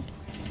wondering.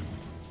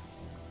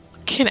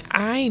 Can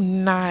I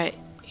not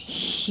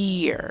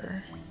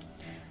hear?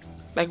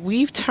 Like,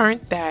 we've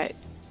turned that.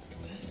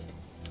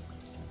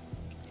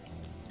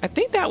 I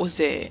think that was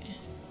it.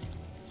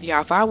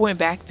 Yeah, if I went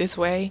back this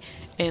way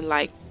and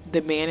like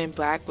the man in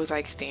black was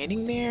like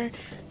standing there,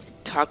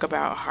 talk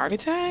about a heart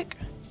attack.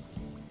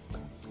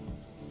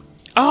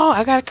 Oh,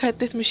 I gotta cut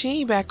this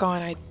machine back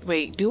on.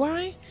 Wait, do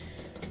I?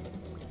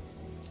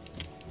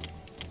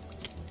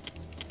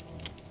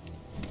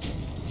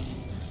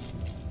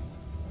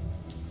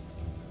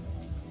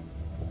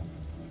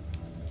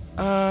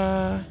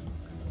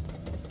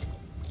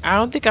 I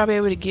don't think I'll be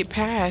able to get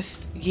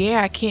past.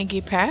 Yeah, I can't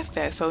get past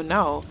that, so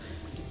no.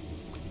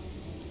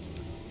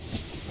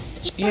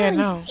 It burns. Yeah,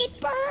 no. It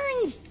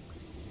burns.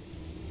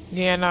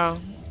 Yeah, no.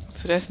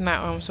 So that's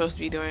not what I'm supposed to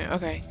be doing.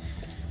 Okay.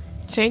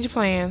 Change of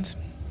plans.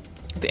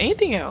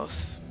 Anything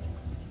else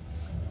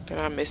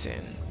that I'm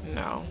missing?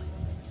 No.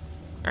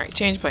 Alright,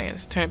 change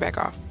plans. Turn it back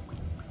off.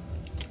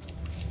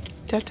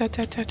 Tap, tap,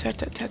 tap, tap, tap,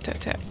 tap, tap, tap,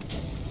 tap.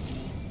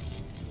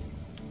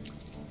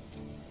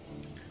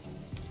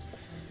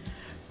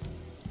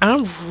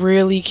 I'm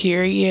really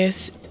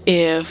curious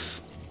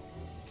if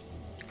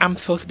I'm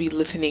supposed to be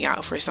listening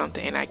out for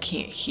something and I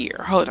can't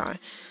hear. Hold on.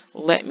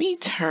 Let me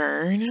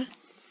turn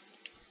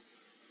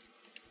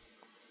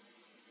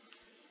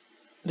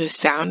the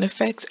sound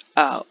effects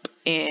up,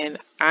 and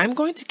I'm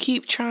going to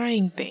keep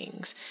trying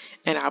things,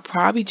 and I'll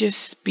probably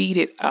just speed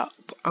it up.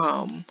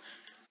 I'll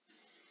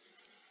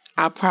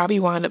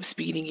probably wind up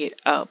speeding it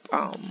up,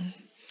 'cause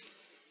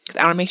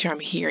I want to make sure I'm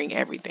hearing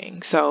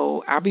everything.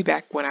 So I'll be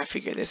back when I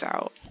figure this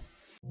out.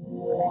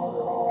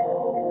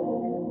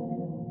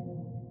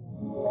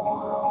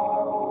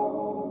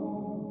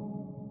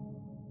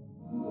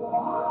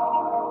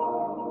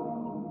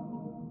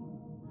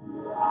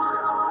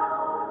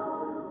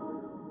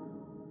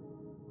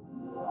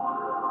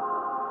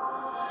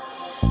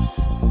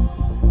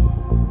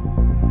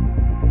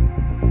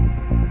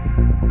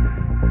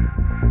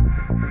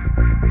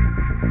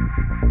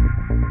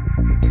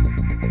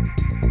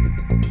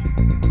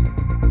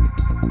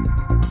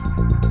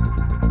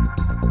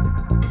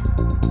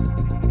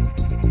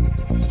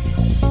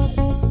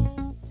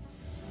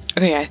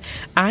 Okay,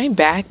 I'm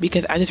back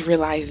because I just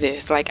realized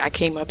this. Like, I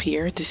came up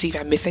here to see if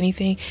I missed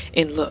anything,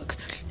 and look,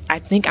 I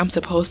think I'm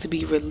supposed to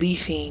be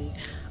releasing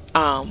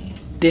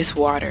this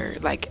water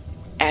like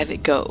as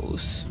it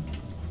goes.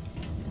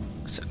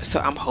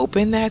 So I'm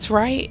hoping that's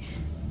right.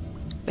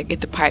 Like, is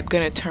the pipe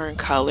gonna turn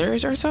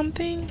colors or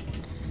something?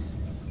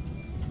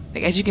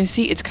 Like, as you can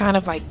see, it's kind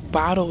of like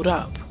bottled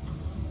up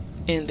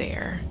in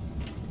there.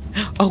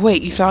 Oh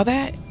wait, you saw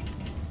that?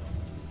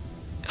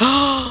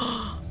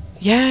 Oh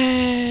yes.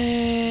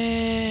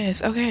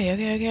 Okay.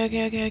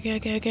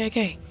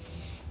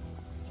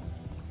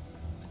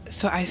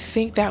 So I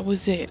think that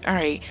was it. All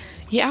right.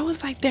 Yeah, I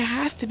was like, there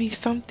has to be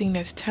something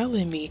that's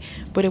telling me,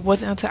 but it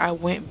wasn't until I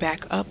went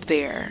back up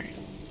there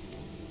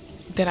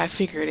that I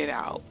figured it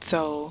out.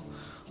 So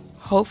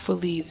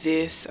hopefully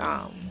this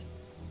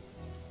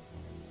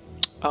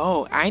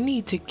oh, I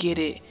need to get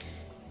it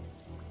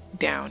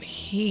down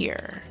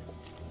here.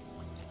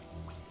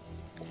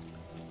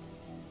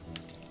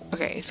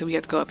 Okay, so we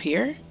have to go up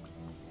here.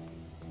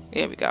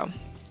 There we go.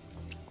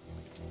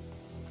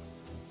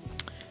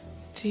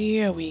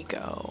 There we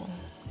go.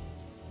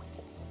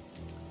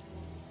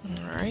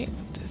 Alright,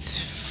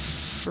 let's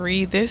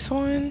free this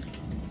one.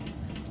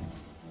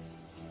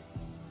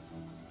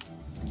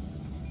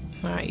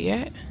 Not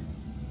yet.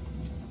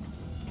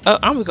 Oh,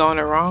 I'm going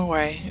the wrong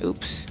way.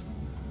 Oops.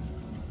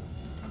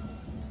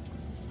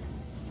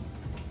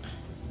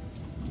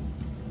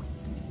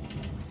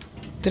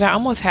 Did I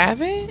almost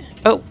have it?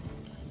 Oh.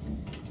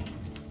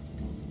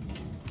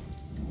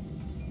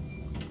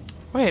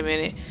 Wait a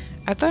minute.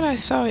 I thought I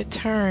saw it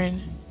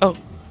turn. Oh,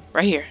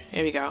 right here.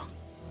 There we go.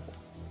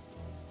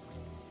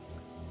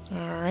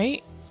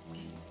 Alright.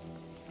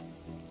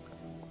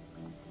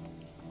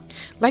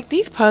 Like,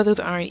 these puzzles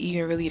aren't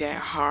even really that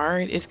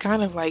hard. It's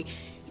kind of like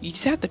you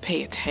just have to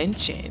pay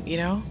attention, you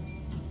know?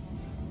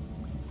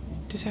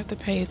 Just have to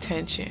pay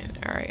attention.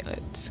 Alright,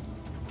 let's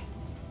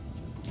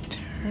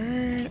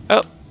turn.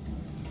 Oh.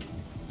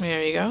 There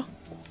we go.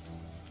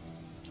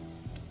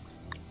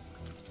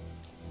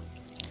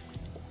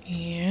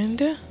 And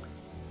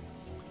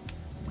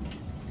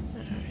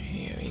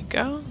here we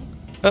go.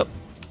 Oh,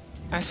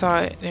 I saw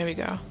it. There we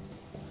go.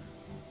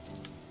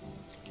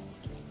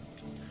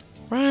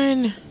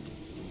 Run.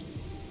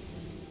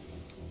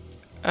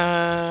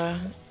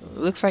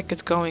 Looks like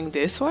it's going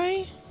this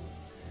way.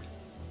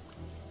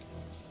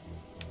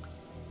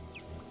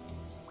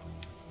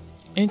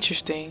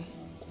 Interesting.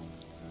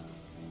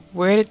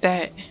 Where did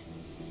that...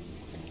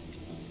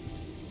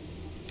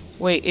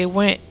 Wait, it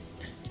went...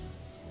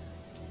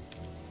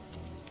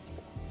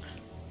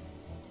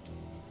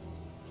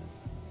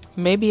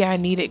 Maybe I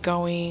need it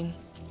going...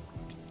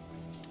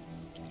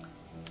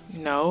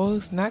 No,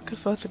 it's not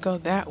supposed to go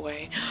that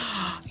way.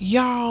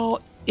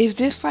 Y'all, is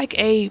this like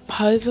a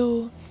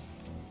puzzle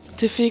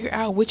to figure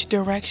out which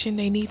direction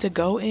they need to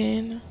go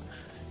in?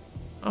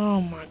 Oh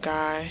my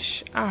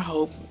gosh, I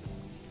hope.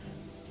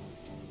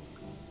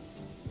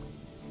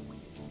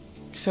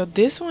 So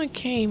this one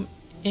came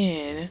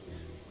in.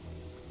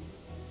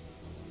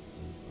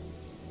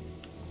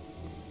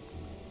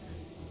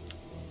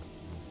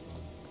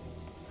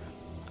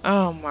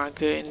 Oh my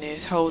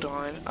goodness, hold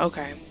on.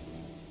 Okay.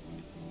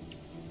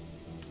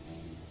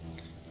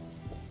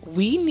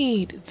 We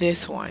need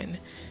this one.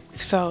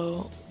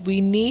 So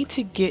we need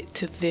to get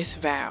to this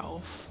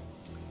valve.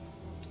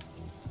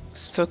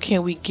 So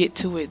can we get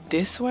to it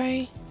this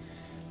way?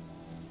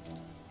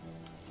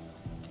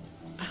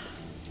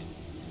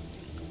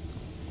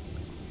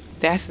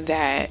 That's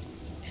that.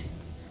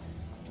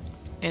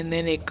 And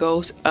then it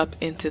goes up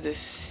into the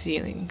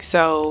ceiling.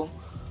 So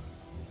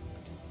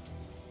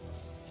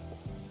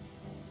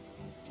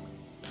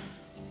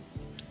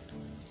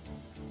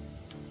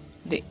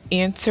the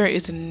answer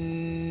is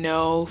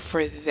no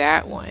for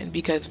that one,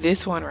 because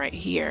this one right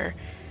here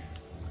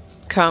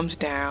comes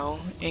down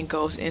and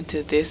goes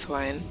into this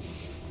one.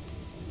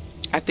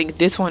 I think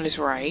this one is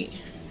right.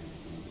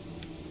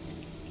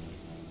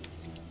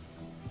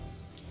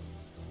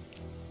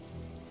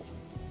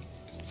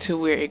 To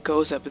where it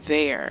goes up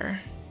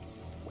there.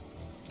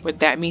 But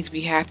that means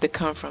we have to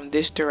come from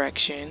this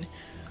direction,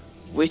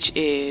 which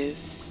is...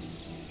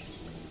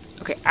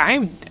 Okay,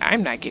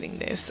 I'm not getting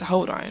this.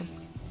 Hold on.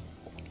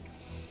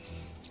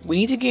 We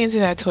need to get into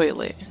that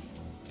toilet.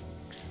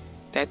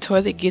 That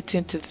toilet gets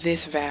into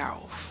this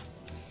valve.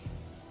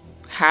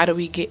 How do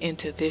we get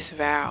into this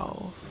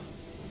valve?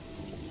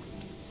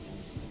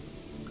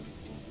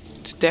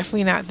 It's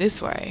definitely not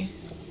this way.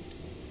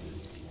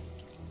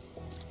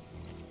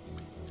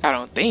 I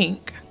don't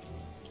think.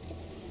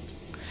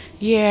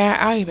 Yeah,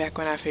 I'll be back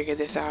when I figure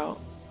this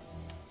out.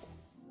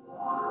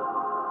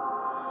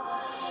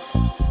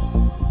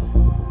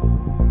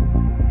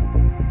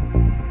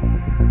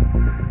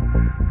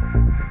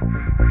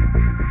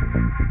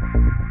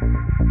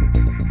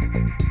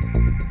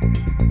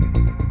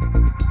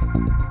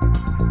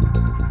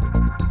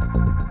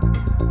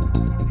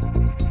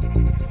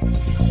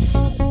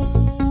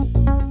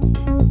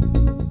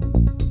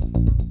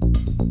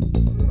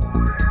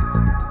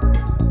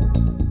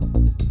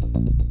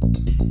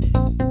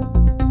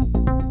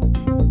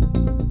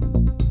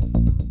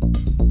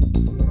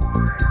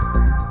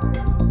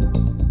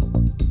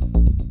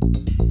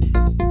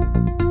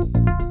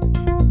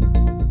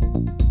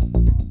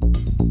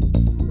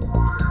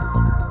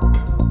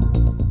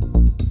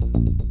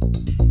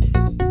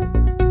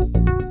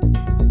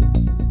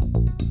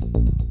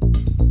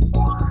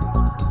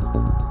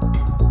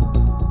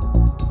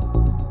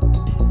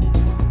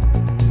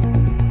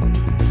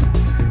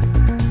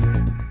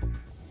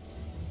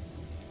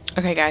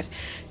 Okay guys,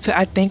 so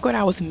I think what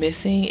I was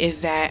missing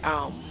is that,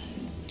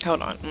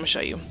 hold on, I'm gonna show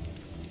you.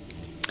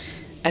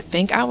 I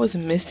think I was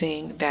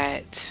missing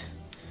that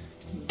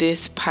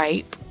this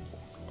pipe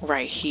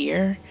right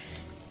here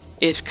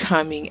is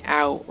coming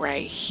out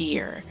right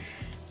here.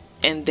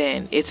 And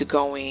then it's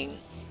going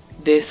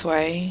this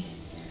way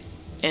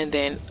and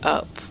then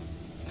up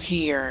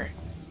here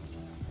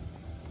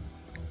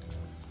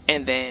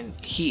and then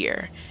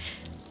here.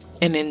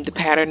 And then the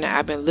pattern that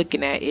I've been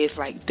looking at is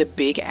like the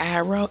big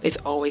arrow is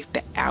always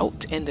the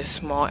out and the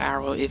small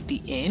arrow is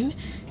the in.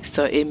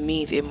 So it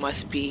means it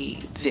must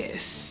be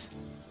this.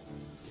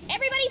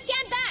 Everybody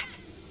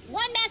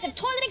massive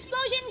toilet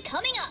explosion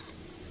coming up.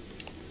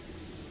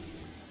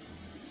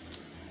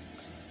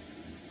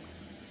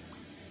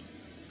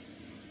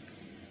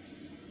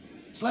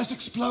 It's less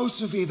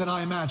explosive-y than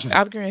I imagined.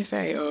 I was gonna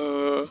say,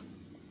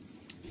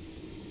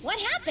 What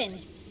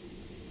happened?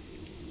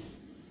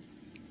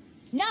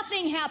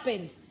 Nothing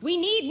happened. We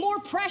need more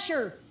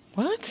pressure.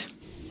 what?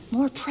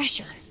 More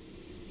pressure.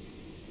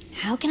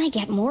 How can I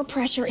get more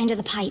pressure into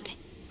the pipe?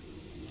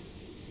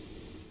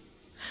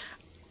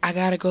 I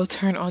gotta go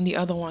turn on the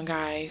other one,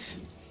 guys.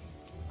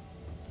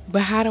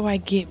 But how do I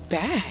get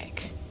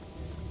back?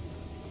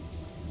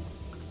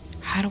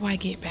 How do I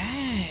get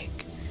back?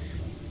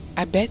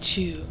 I bet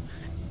you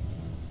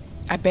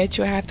I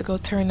have to go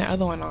turn the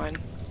other one on.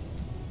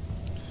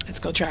 Let's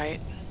go try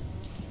it.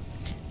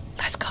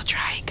 Let's go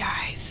try it,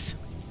 guys.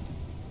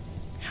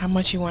 How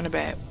much you want to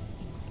bet?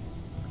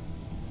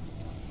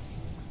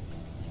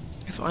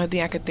 That's the only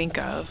thing I could think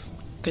of,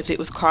 because it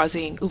was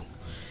causing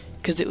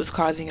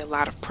a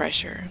lot of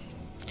pressure.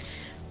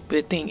 But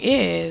the thing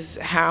is,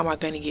 how am I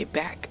going to get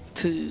back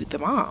to the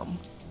mom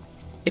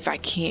if I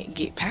can't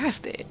get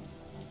past it?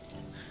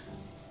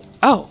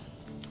 Oh,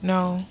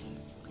 no.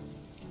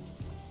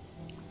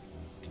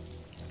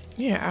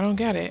 Yeah, I don't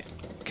get it.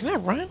 Can I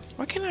run?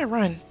 Why can't I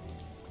run?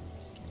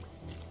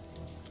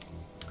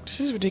 This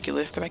is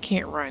ridiculous that I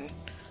can't run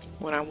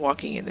when I'm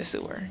walking in the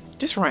sewer.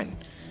 Just run.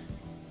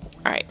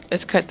 Alright,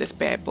 let's cut this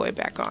bad boy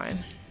back on.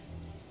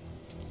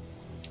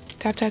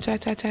 Tap, tap,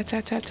 tap, tap, tap,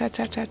 tap, tap, tap,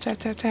 tap, tap, tap,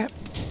 tap, tap.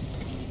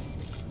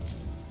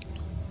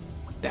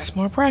 That's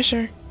more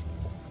pressure.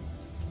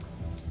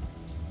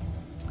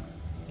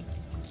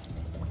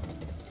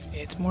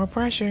 It's more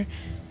pressure.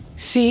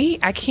 See,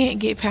 I can't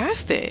get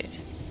past it.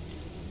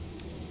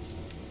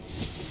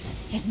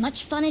 As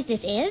much fun as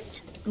this is,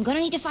 I'm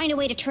gonna need to find a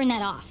way to turn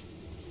that off.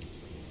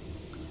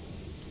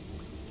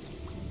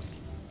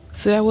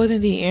 So that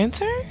wasn't the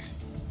answer?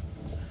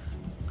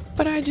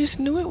 But I just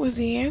knew it was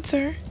the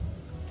answer.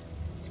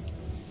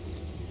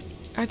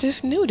 I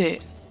just knew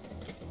it.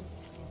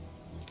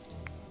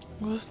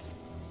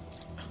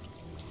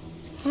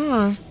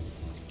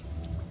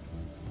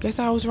 Guess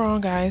I was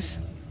wrong, guys.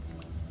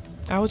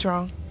 I was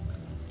wrong.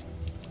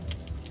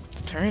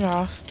 Let's turn it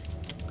off.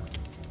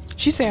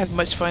 She said as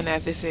much fun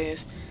as this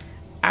is.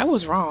 I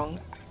was wrong.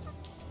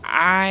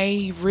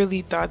 I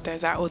really thought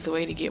that that was the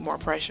way to get more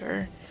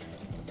pressure.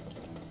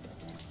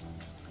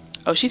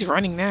 Oh, she's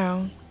running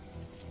now.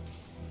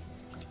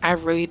 I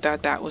really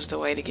thought that was the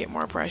way to get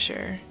more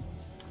pressure.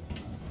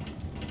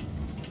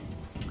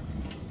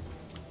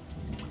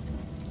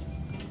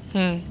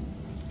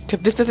 Because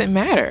this doesn't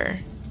matter.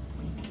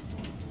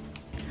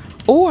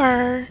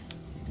 Or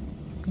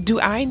do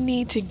I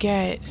need to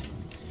get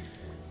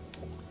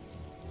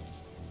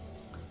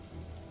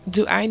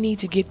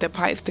the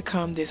pipes to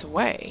come this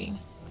way?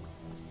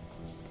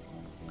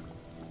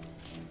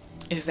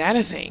 Is that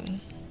a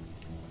thing?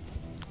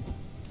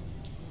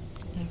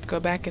 Let's go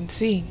back and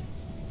see.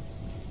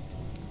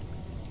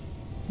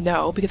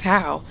 No, because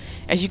how?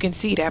 As you can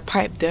see, that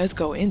pipe does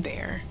go in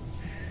there.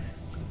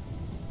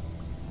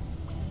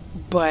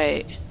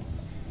 But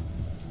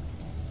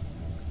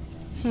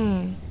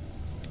and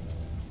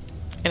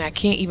I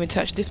can't even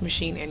touch this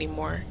machine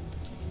anymore.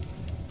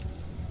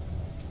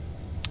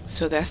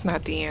 So that's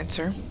not the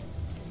answer.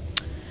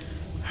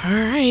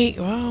 Alright,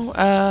 well,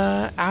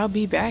 I'll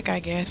be back, I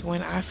guess,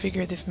 when I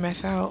figure this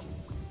mess out.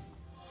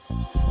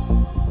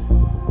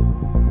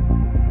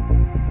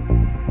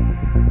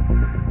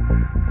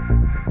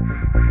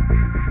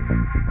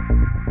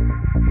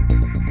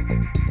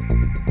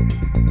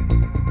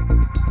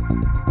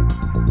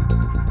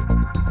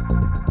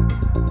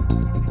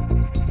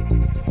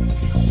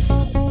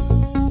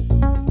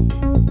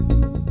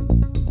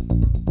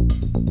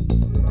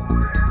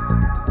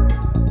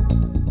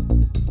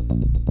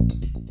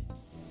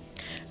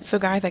 So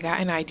guys, I got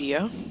an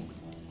idea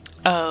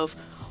of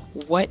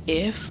what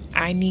if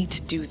I need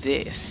to do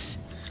this,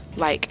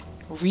 like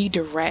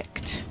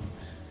redirect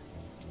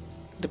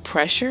the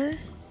pressure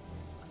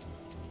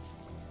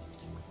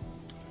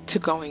to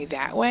going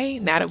that way,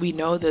 now that we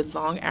know the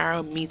long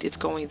arrow means it's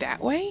going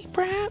that way,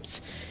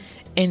 perhaps,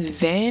 and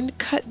then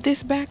cut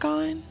this back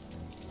on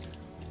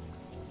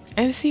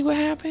and see what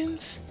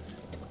happens.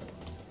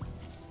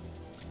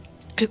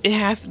 Because it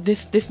has,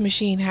 this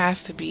machine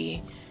has to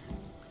be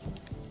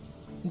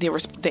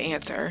the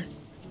answer.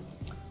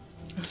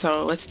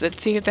 So let's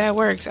see if that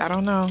works. I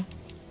don't know.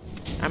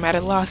 I'm at a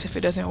loss if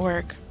it doesn't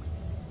work.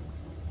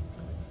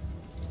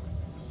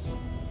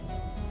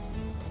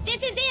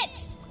 This is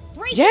it!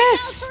 Brace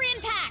Yes! yourselves for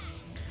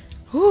impact!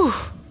 Whew.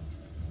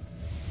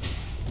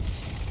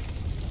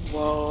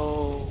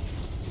 Whoa.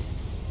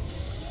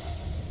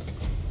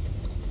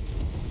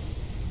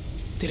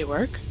 Did it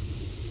work?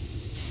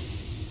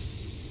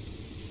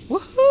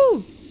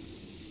 Woohoo!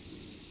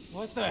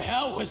 What the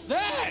hell was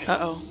that?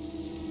 Uh-oh.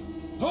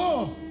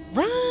 Oh!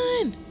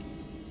 Run!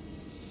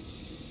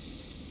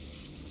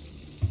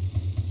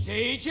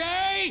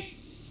 CJ!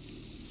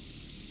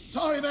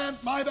 Sorry, man.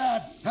 My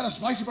bad. Had a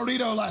spicy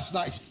burrito last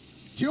night.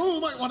 You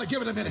might want to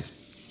give it a minute.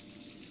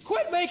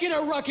 Quit making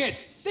a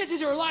ruckus! This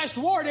is your last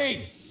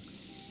warning!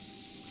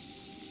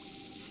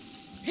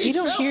 You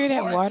don't hear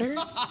that water?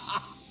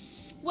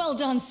 Well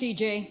done,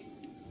 CJ.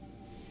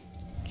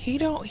 He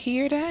don't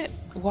hear that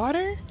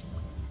water?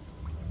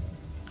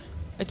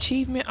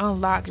 Achievement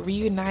unlocked,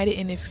 reunited,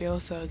 and it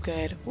feels so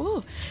good.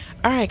 Woo!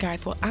 Alright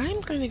guys, well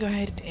I'm gonna go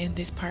ahead and end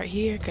this part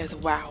here because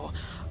wow,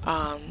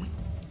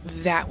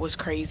 that was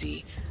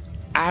crazy.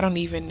 I don't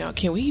even know,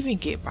 can we even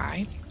get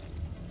by?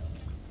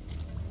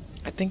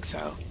 I think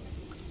so.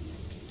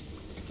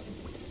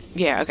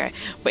 Yeah, okay.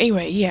 But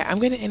anyway, yeah, I'm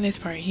gonna end this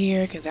part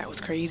here because that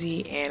was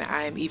crazy and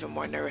I'm even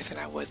more nervous than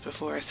I was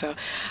before. So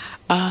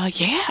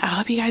yeah, I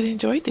hope you guys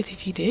enjoyed this.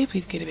 If you did,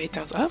 please give it a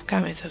thumbs up,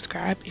 comment,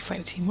 subscribe if you'd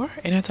like to see more,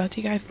 and I'll talk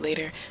to you guys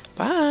later.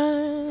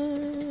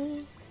 Bye.